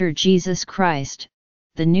centuries after Jesus Christ,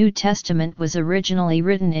 the New Testament was originally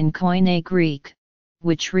written in Koine Greek,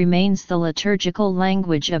 which remains the liturgical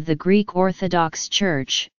language of the Greek Orthodox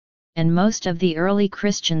Church, and most of the early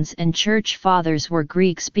Christians and Church Fathers were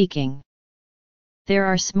Greek-speaking. There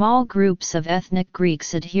are small groups of ethnic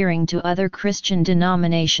Greeks adhering to other Christian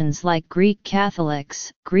denominations like Greek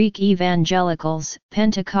Catholics, Greek Evangelicals,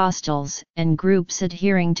 Pentecostals, and groups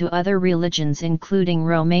adhering to other religions including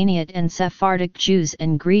Romaniate and Sephardic Jews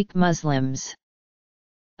and Greek Muslims.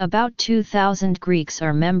 About 2,000 Greeks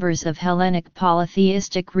are members of Hellenic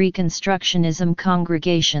polytheistic Reconstructionism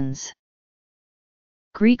congregations.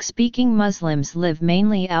 Greek-speaking Muslims live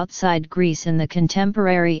mainly outside Greece in the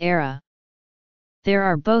contemporary era. There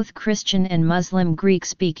are both Christian and Muslim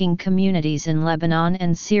Greek-speaking communities in Lebanon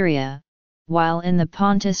and Syria, while in the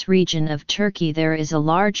Pontus region of Turkey there is a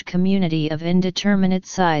large community of indeterminate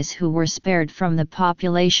size who were spared from the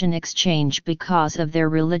population exchange because of their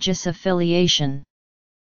religious affiliation.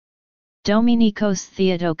 Dominikos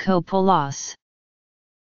Theotokopoulos.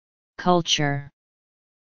 Culture.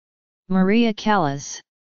 Maria Callas.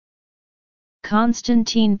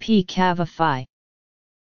 Constantine P. Cavafy.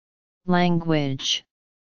 Language.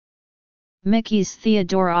 Mikis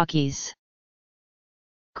Theodorakis.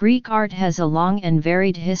 Greek art has a long and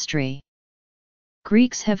varied history.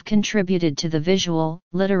 Greeks have contributed to the visual,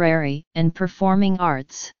 literary, and performing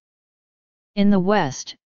arts. In the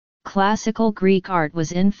West, classical Greek art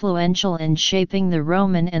was influential in shaping the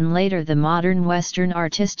Roman and later the modern Western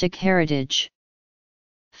artistic heritage.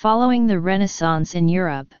 Following the Renaissance in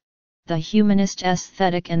Europe, the humanist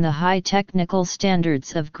aesthetic and the high technical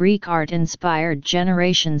standards of Greek art inspired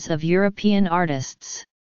generations of European artists.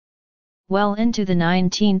 Well into the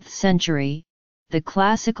 19th century, the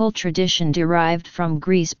classical tradition derived from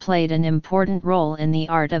Greece played an important role in the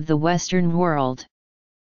art of the Western world.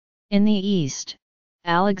 In the East,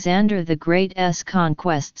 Alexander the Great's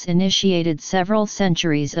conquests initiated several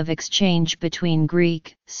centuries of exchange between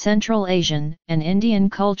Greek, Central Asian, and Indian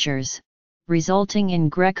cultures, resulting in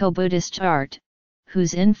Greco-Buddhist art,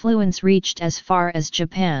 whose influence reached as far as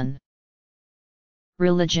Japan.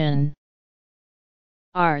 Religion.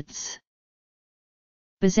 Arts.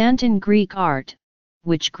 Byzantine Greek art,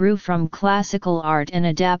 which grew from classical art and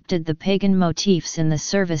adapted the pagan motifs in the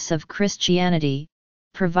service of Christianity,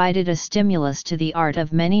 provided a stimulus to the art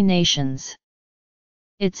of many nations.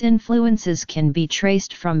 Its influences can be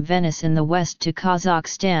traced from Venice in the west to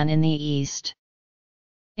Kazakhstan in the east.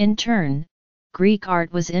 In turn, Greek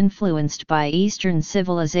art was influenced by Eastern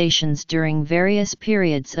civilizations during various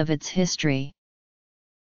periods of its history.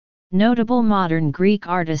 Notable modern Greek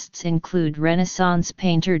artists include Renaissance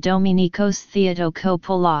painter Dominikos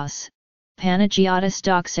Theotokopoulos, Panagiotis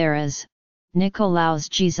Doxaras, Nikolaos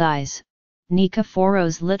Gizis,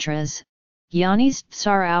 Nikephoros Litras, Yannis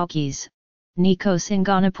Tsaraukis, Nikos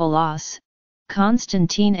Inganopoulos,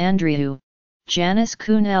 Konstantin Andriou, Janis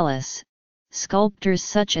Kounelis, sculptors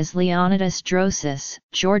such as Leonidas Drosis,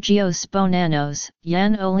 Georgios Bonanos,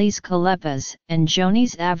 Yannis Kalepas, and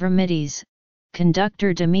Jonis Avramidis,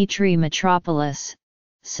 conductor Dimitri Mitropoulos,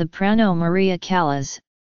 soprano Maria Callas,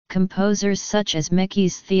 composers such as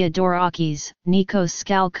Mikis Theodorakis, Nikos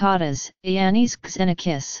Skalkatas, Yannis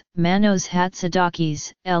Xenakis, Manos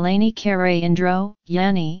Hatzidakis, Eleni Karaindro,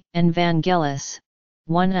 Yanni, and Vangelis,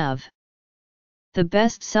 one of the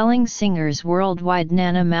best-selling singers worldwide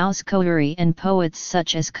Nana Mouskouri, and poets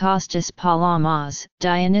such as Kostas Palamas,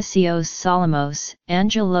 Dionysios Solomos,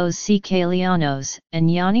 Angelos Sikelianos, and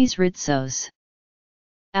Yannis Ritsos.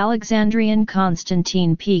 Alexandrian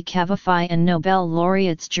Constantine P. Cavafy and Nobel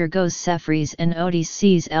laureates Georgos Sefris and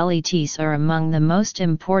Odysseus Elitis are among the most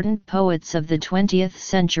important poets of the 20th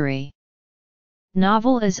century.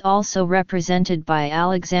 Novel is also represented by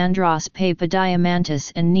Alexandros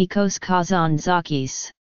Papadiamantis and Nikos Kazantzakis.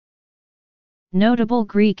 Notable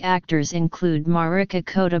Greek actors include Marika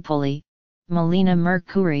Kotopouli, Melina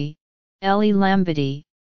Mercouri, Eli Lambidi,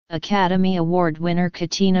 Academy Award winner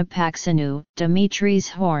Katina Paxinou, Dimitris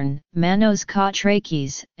Horn, Manos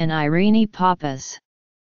Katrakis, and Irene Papas.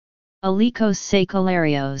 Alikos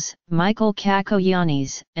Sakalarios, Michael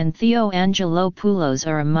Kakoyannis, and Theo Angelopoulos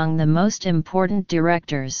are among the most important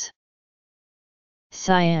directors.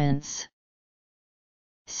 Science.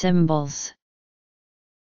 Symbols.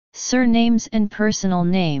 Surnames and personal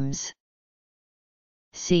names.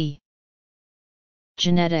 C.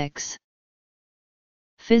 Genetics.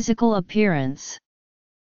 Physical appearance.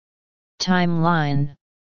 Timeline.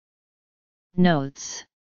 Notes.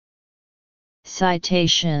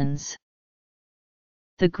 Citations.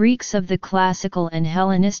 The Greeks of the classical and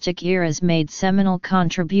Hellenistic eras made seminal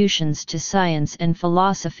contributions to science and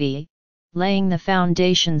philosophy, laying the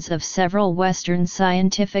foundations of several Western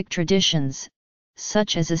scientific traditions,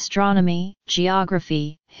 such as astronomy,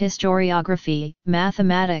 geography, historiography,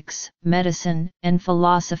 mathematics, medicine, and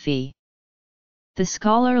philosophy. The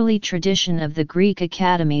scholarly tradition of the Greek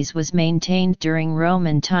academies was maintained during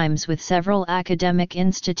Roman times with several academic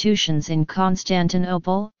institutions in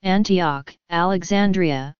Constantinople, Antioch,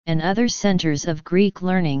 Alexandria, and other centers of Greek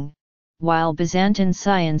learning, while Byzantine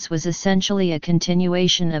science was essentially a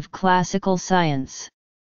continuation of classical science.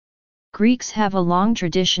 Greeks have a long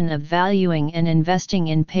tradition of valuing and investing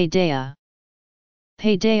in paideia.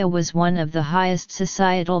 Paideia was one of the highest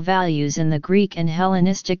societal values in the Greek and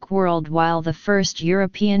Hellenistic world, while the first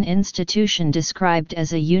European institution described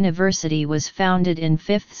as a university was founded in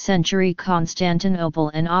 5th century Constantinople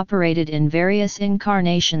and operated in various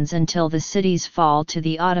incarnations until the city's fall to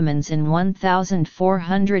the Ottomans in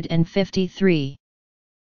 1453.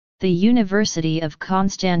 The University of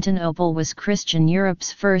Constantinople was Christian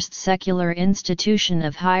Europe's first secular institution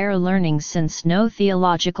of higher learning, since no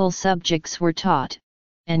theological subjects were taught,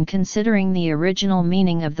 and considering the original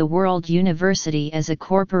meaning of the word university as a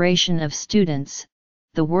corporation of students,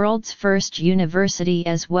 the world's first university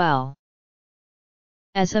as well.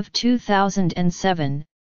 As of 2007,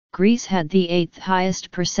 Greece had the 8th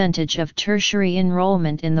highest percentage of tertiary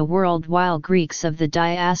enrollment in the world, while Greeks of the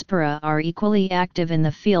diaspora are equally active in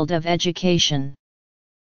the field of education.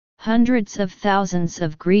 Hundreds of thousands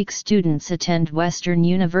of Greek students attend Western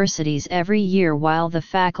universities every year, while the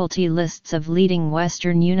faculty lists of leading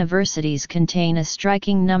Western universities contain a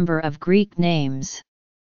striking number of Greek names.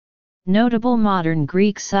 Notable modern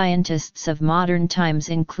Greek scientists of modern times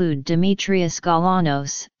include Demetrius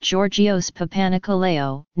Galanos, Georgios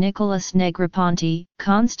Papanikolaou, Nicholas Negroponte,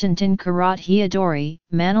 Konstantin Karatheodori,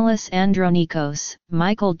 Manolis Andronikos,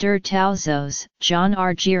 Michael Dertouzos, John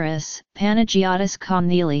Argyris, Panagiotis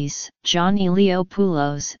Cornelis, John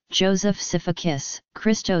Eliopoulos, Joseph Sifakis,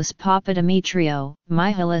 Christos Papadimitriou,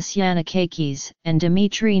 Mihalis Yannakakis, and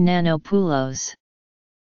Dimitri Nanopoulos.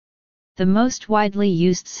 The most widely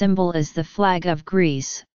used symbol is the flag of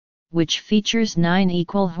Greece, which features 9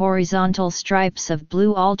 equal horizontal stripes of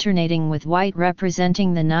blue alternating with white,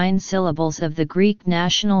 representing the 9 syllables of the Greek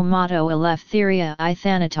national motto Eleftheria I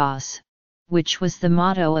Thanatos, which was the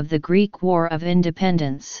motto of the Greek War of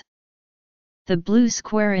Independence. The blue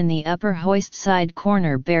square in the upper hoist side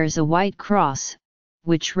corner bears a white cross,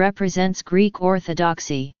 which represents Greek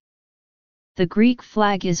Orthodoxy. The Greek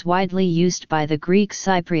flag is widely used by the Greek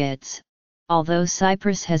Cypriots, although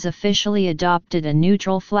Cyprus has officially adopted a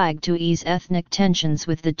neutral flag to ease ethnic tensions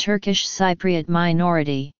with the Turkish Cypriot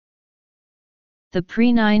minority. The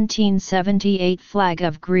pre-1978 flag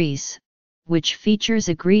of Greece, which features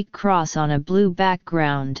a Greek cross on a blue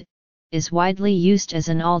background, is widely used as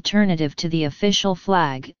an alternative to the official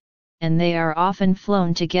flag, and they are often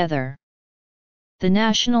flown together. The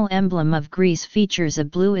national emblem of Greece features a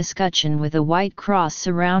blue escutcheon with a white cross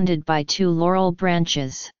surrounded by 2 laurel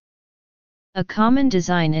branches. A common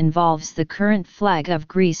design involves the current flag of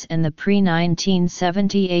Greece and the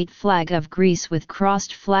pre-1978 flag of Greece, with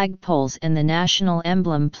crossed flagpoles and the national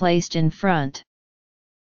emblem placed in front.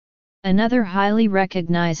 Another highly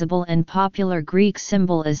recognizable and popular Greek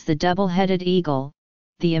symbol is the double-headed eagle,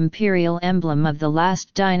 the imperial emblem of the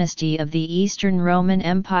last dynasty of the Eastern Roman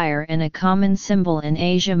Empire and a common symbol in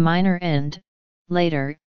Asia Minor and,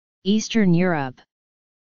 later, Eastern Europe.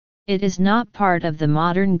 It is not part of the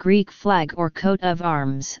modern Greek flag or coat of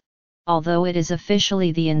arms, although it is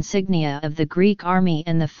officially the insignia of the Greek army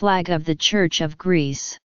and the flag of the Church of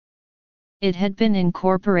Greece. It had been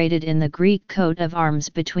incorporated in the Greek coat of arms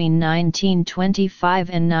between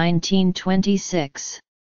 1925 and 1926.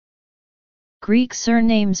 Greek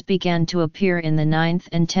surnames began to appear in the 9th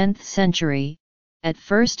and 10th century, at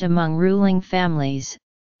first among ruling families,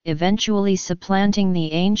 eventually supplanting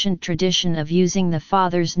the ancient tradition of using the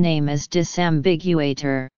father's name as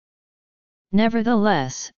disambiguator.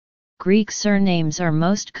 Nevertheless, Greek surnames are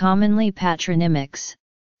most commonly patronymics,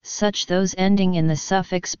 such those ending in the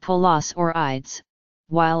suffix -polos or -ides,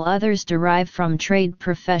 while others derive from trade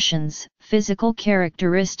professions, physical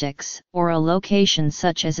characteristics, or a location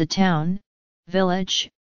such as a town, village,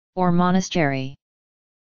 or monastery.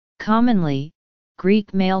 Commonly,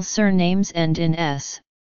 Greek male surnames end in s,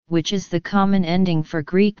 which is the common ending for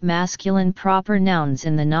Greek masculine proper nouns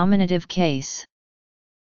in the nominative case.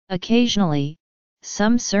 Occasionally,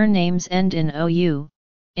 some surnames end in ou,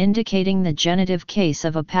 indicating the genitive case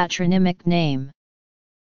of a patronymic name.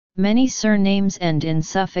 Many surnames end in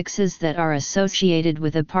suffixes that are associated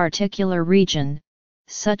with a particular region,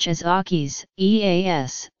 such as Akis,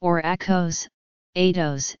 Eas, or Akos,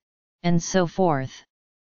 Ados, and so forth.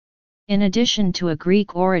 In addition to a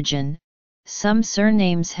Greek origin, some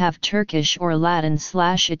surnames have Turkish or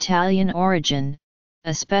Latin/Italian origin,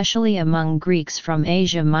 especially among Greeks from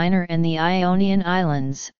Asia Minor and the Ionian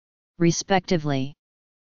Islands, respectively.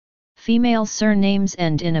 Female surnames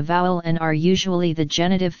end in a vowel and are usually the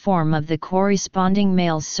genitive form of the corresponding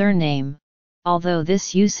male's surname, although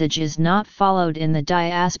this usage is not followed in the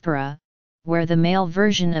diaspora, where the male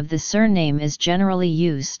version of the surname is generally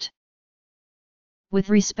used. With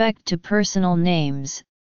respect to personal names,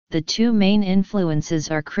 the 2 main influences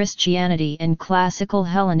are Christianity and Classical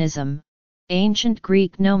Hellenism, Ancient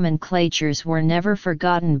Greek nomenclatures were never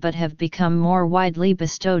forgotten but have become more widely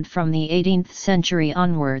bestowed from the 18th century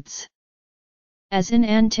onwards. As in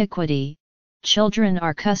antiquity, children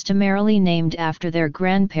are customarily named after their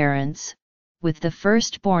grandparents, with the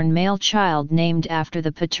firstborn male child named after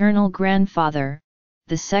the paternal grandfather,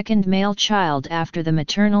 the second male child after the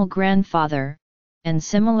maternal grandfather, and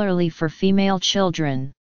similarly for female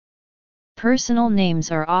children. Personal names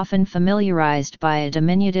are often familiarized by a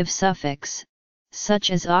diminutive suffix, such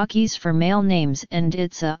as Akis for male names and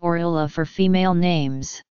Itza or Ula for female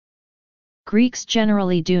names. Greeks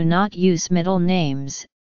generally do not use middle names,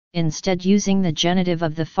 instead using the genitive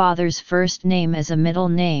of the father's first name as a middle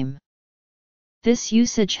name. This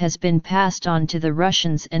usage has been passed on to the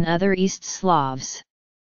Russians and other East Slavs.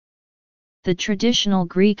 The traditional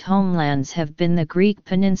Greek homelands have been the Greek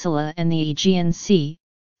Peninsula and the Aegean Sea,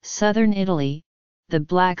 southern Italy, the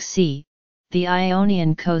Black Sea, the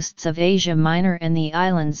Ionian coasts of Asia Minor and the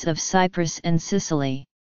islands of Cyprus and Sicily.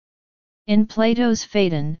 In Plato's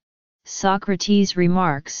Phaedon, Socrates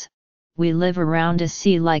remarks, "We live around a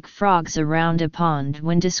sea like frogs around a pond,"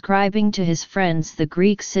 when describing to his friends the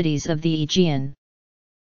Greek cities of the Aegean.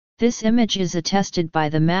 This image is attested by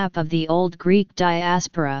the map of the Old Greek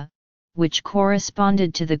diaspora, which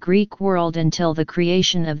corresponded to the Greek world until the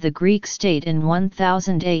creation of the Greek state in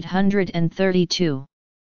 1832.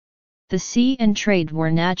 The sea and trade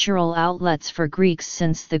were natural outlets for Greeks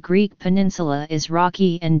since the Greek peninsula is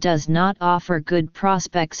rocky and does not offer good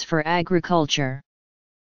prospects for agriculture.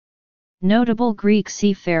 Notable Greek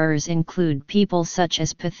seafarers include people such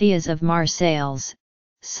as Pythias of Marseilles,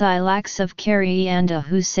 Scylax of Carianda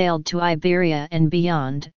who sailed to Iberia and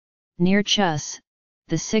beyond, Nearchus,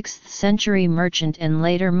 the 6th century merchant and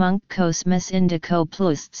later monk Cosmas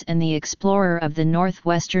Indicopleustes and the explorer of the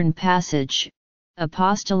Northwestern Passage,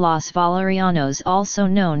 Apostolos Valerianos also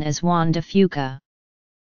known as Juan de Fuca.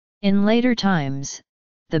 In later times,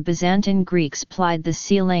 the Byzantine Greeks plied the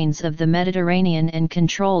sea lanes of the Mediterranean and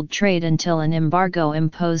controlled trade until an embargo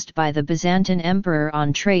imposed by the Byzantine emperor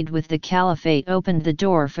on trade with the Caliphate opened the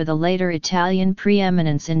door for the later Italian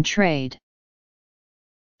preeminence in trade.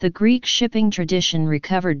 The Greek shipping tradition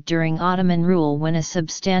recovered during Ottoman rule when a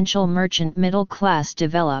substantial merchant middle class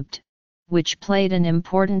developed, which played an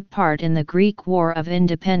important part in the Greek War of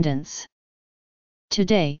Independence.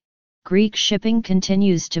 Today, Greek shipping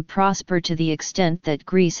continues to prosper to the extent that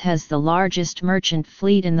Greece has the largest merchant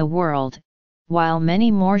fleet in the world, while many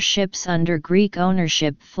more ships under Greek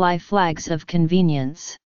ownership fly flags of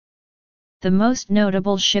convenience. The most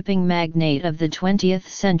notable shipping magnate of the 20th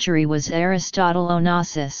century was Aristotle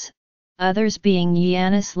Onassis, others being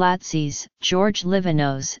Ioannis Latsis, George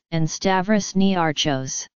Livanos, and Stavros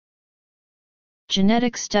Niarchos.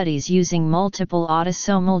 Genetic studies using multiple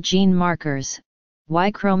autosomal gene markers,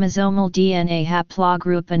 Y-chromosomal DNA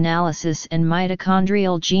haplogroup analysis and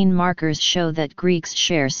mitochondrial gene markers show that Greeks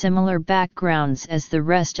share similar backgrounds as the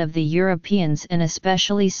rest of the Europeans and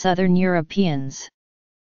especially Southern Europeans.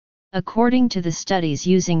 According to the studies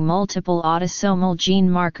using multiple autosomal gene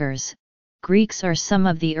markers, Greeks are some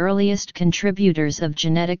of the earliest contributors of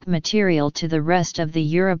genetic material to the rest of the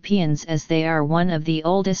Europeans as they are one of the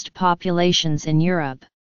oldest populations in Europe.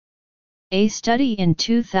 A study in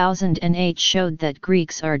 2008 showed that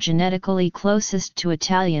Greeks are genetically closest to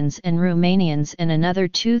Italians and Romanians, and another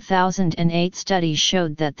 2008 study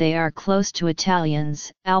showed that they are close to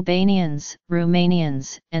Italians, Albanians,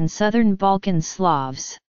 Romanians, and Southern Balkan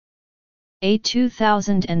Slavs. A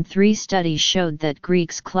 2003 study showed that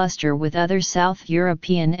Greeks cluster with other South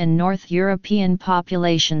European and North European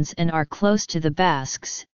populations and are close to the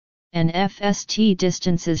Basques, and FST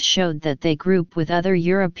distances showed that they group with other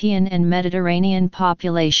European and Mediterranean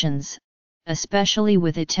populations, especially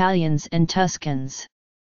with Italians and Tuscans.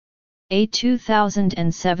 A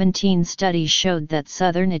 2017 study showed that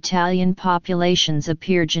southern Italian populations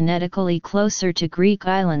appear genetically closer to Greek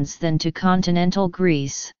islands than to continental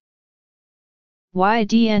Greece.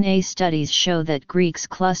 Y-DNA studies show that Greeks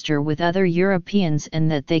cluster with other Europeans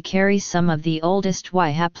and that they carry some of the oldest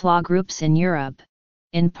Y haplogroups in Europe,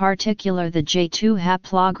 in particular the J2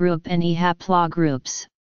 haplogroup and E haplogroups,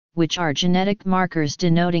 which are genetic markers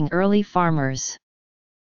denoting early farmers.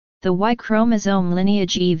 The Y chromosome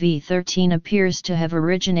lineage EV13 appears to have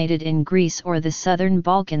originated in Greece or the southern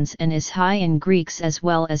Balkans and is high in Greeks as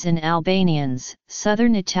well as in Albanians,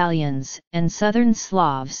 southern Italians, and southern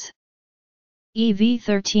Slavs.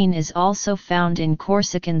 EV13 is also found in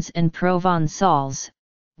Corsicans and Provençals,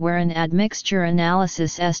 where an admixture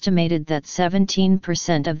analysis estimated that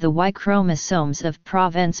 17% of the Y chromosomes of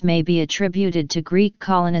Provence may be attributed to Greek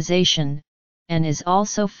colonization, and is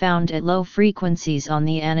also found at low frequencies on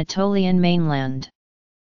the Anatolian mainland.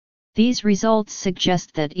 These results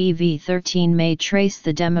suggest that EV13 may trace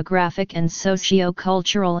the demographic and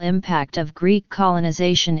socio-cultural impact of Greek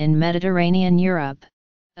colonization in Mediterranean Europe,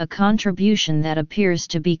 a contribution that appears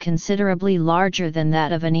to be considerably larger than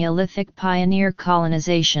that of a Neolithic pioneer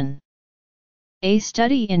colonization. A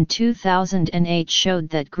study in 2008 showed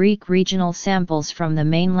that Greek regional samples from the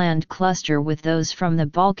mainland cluster with those from the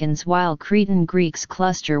Balkans, while Cretan Greeks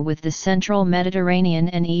cluster with the central Mediterranean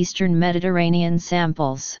and eastern Mediterranean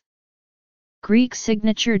samples. Greek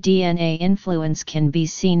signature DNA influence can be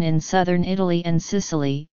seen in southern Italy and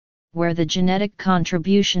Sicily, where the genetic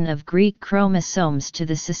contribution of Greek chromosomes to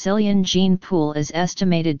the Sicilian gene pool is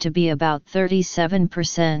estimated to be about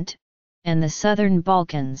 37%, and the southern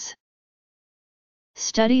Balkans.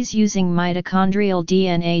 Studies using mitochondrial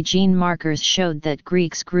DNA gene markers showed that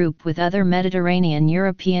Greeks group with other Mediterranean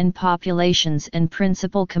European populations, and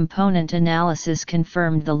principal component analysis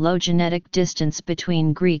confirmed the low genetic distance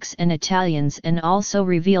between Greeks and Italians, and also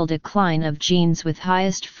revealed a decline of genes with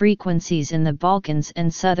highest frequencies in the Balkans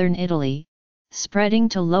and southern Italy, spreading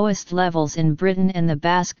to lowest levels in Britain and the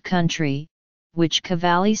Basque Country, which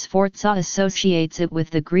Cavalli-Sforza associates it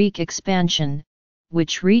with the Greek expansion,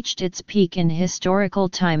 which reached its peak in historical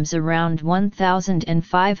times around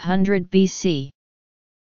 1500 BC.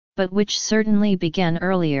 But which certainly began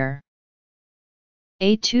earlier.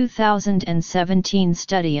 A 2017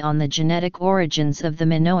 study on the genetic origins of the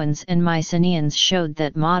Minoans and Mycenaeans showed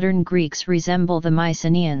that modern Greeks resemble the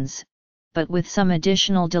Mycenaeans, but with some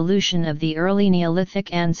additional dilution of the early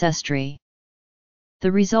Neolithic ancestry.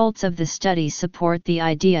 The results of the study support the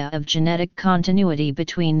idea of genetic continuity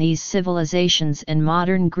between these civilizations and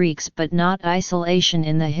modern Greeks, but not isolation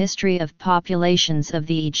in the history of populations of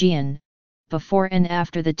the Aegean, before and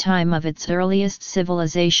after the time of its earliest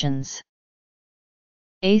civilizations.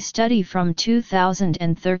 A study from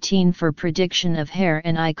 2013 for prediction of hair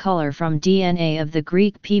and eye color from DNA of the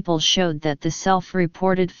Greek people showed that the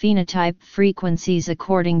self-reported phenotype frequencies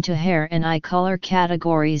according to hair and eye color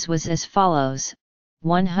categories was as follows: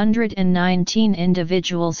 119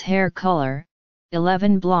 individuals hair color,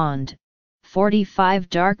 11 blonde, 45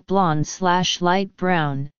 dark blonde/light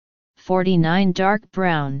brown, 49 dark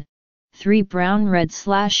brown, 3 brown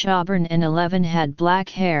red/auburn, and 11 had black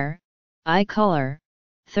hair. Eye color,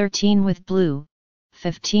 13 with blue,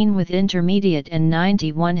 15 with intermediate, and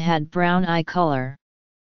 91 had brown eye color.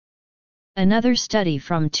 Another study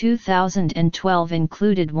from 2012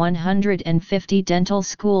 included 150 dental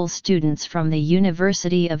school students from the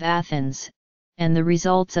University of Athens, and the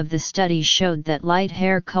results of the study showed that light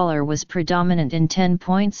hair color was predominant in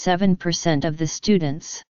 10.7% of the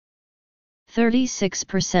students.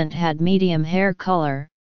 36% had medium hair color,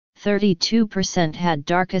 32% had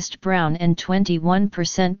darkest brown, and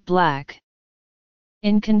 21% black.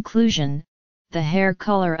 In conclusion, the hair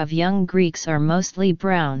color of young Greeks are mostly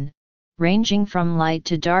brown, ranging from light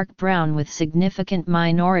to dark brown, with significant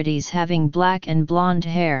minorities having black and blonde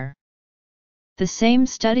hair. The same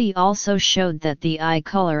study also showed that the eye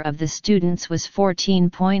color of the students was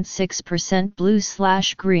 14.6%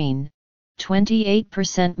 blue/green,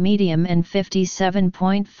 28% medium, and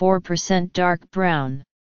 57.4% dark brown.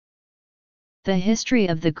 The history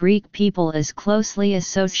of the Greek people is closely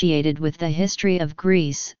associated with the history of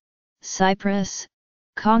Greece, Cyprus,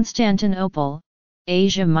 Constantinople,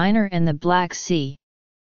 Asia Minor, and the Black Sea.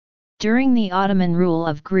 During the Ottoman rule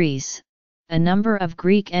of Greece, a number of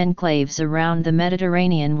Greek enclaves around the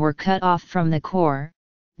Mediterranean were cut off from the core,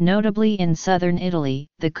 notably in southern Italy,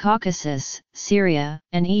 the Caucasus, Syria,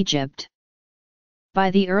 and Egypt.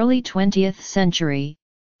 By the early 20th century,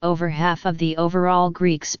 over half of the overall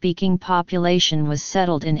Greek-speaking population was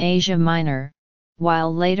settled in Asia Minor,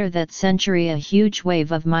 while later that century a huge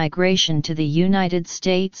wave of migration to the United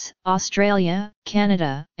States, Australia,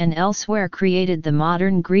 Canada, and elsewhere created the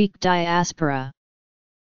modern Greek diaspora.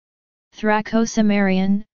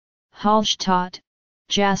 Thraco-Cimmerian, Hallstatt,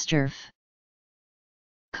 Jastorf.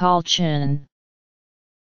 Colchian.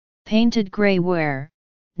 Painted grey ware,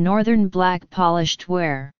 northern black polished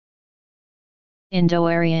ware.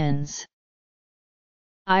 Indo-Aryans.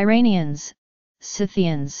 Iranians,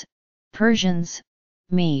 Scythians, Persians,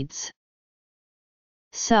 Medes.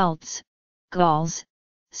 Celts, Gauls,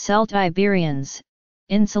 Celt-Iberians,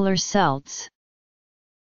 Insular Celts.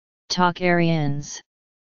 Tocharians.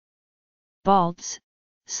 Balts,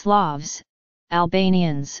 Slavs,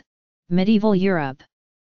 Albanians, Medieval Europe.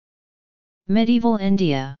 Medieval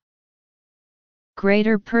India.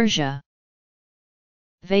 Greater Persia.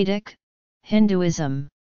 Vedic, Hinduism.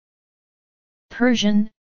 Persian,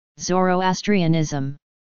 Zoroastrianism.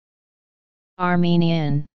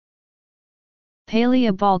 Armenian.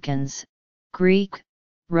 Paleo-Balkans, Greek,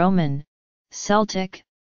 Roman, Celtic,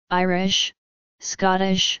 Irish,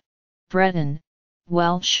 Scottish, Breton,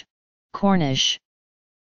 Welsh, Cornish.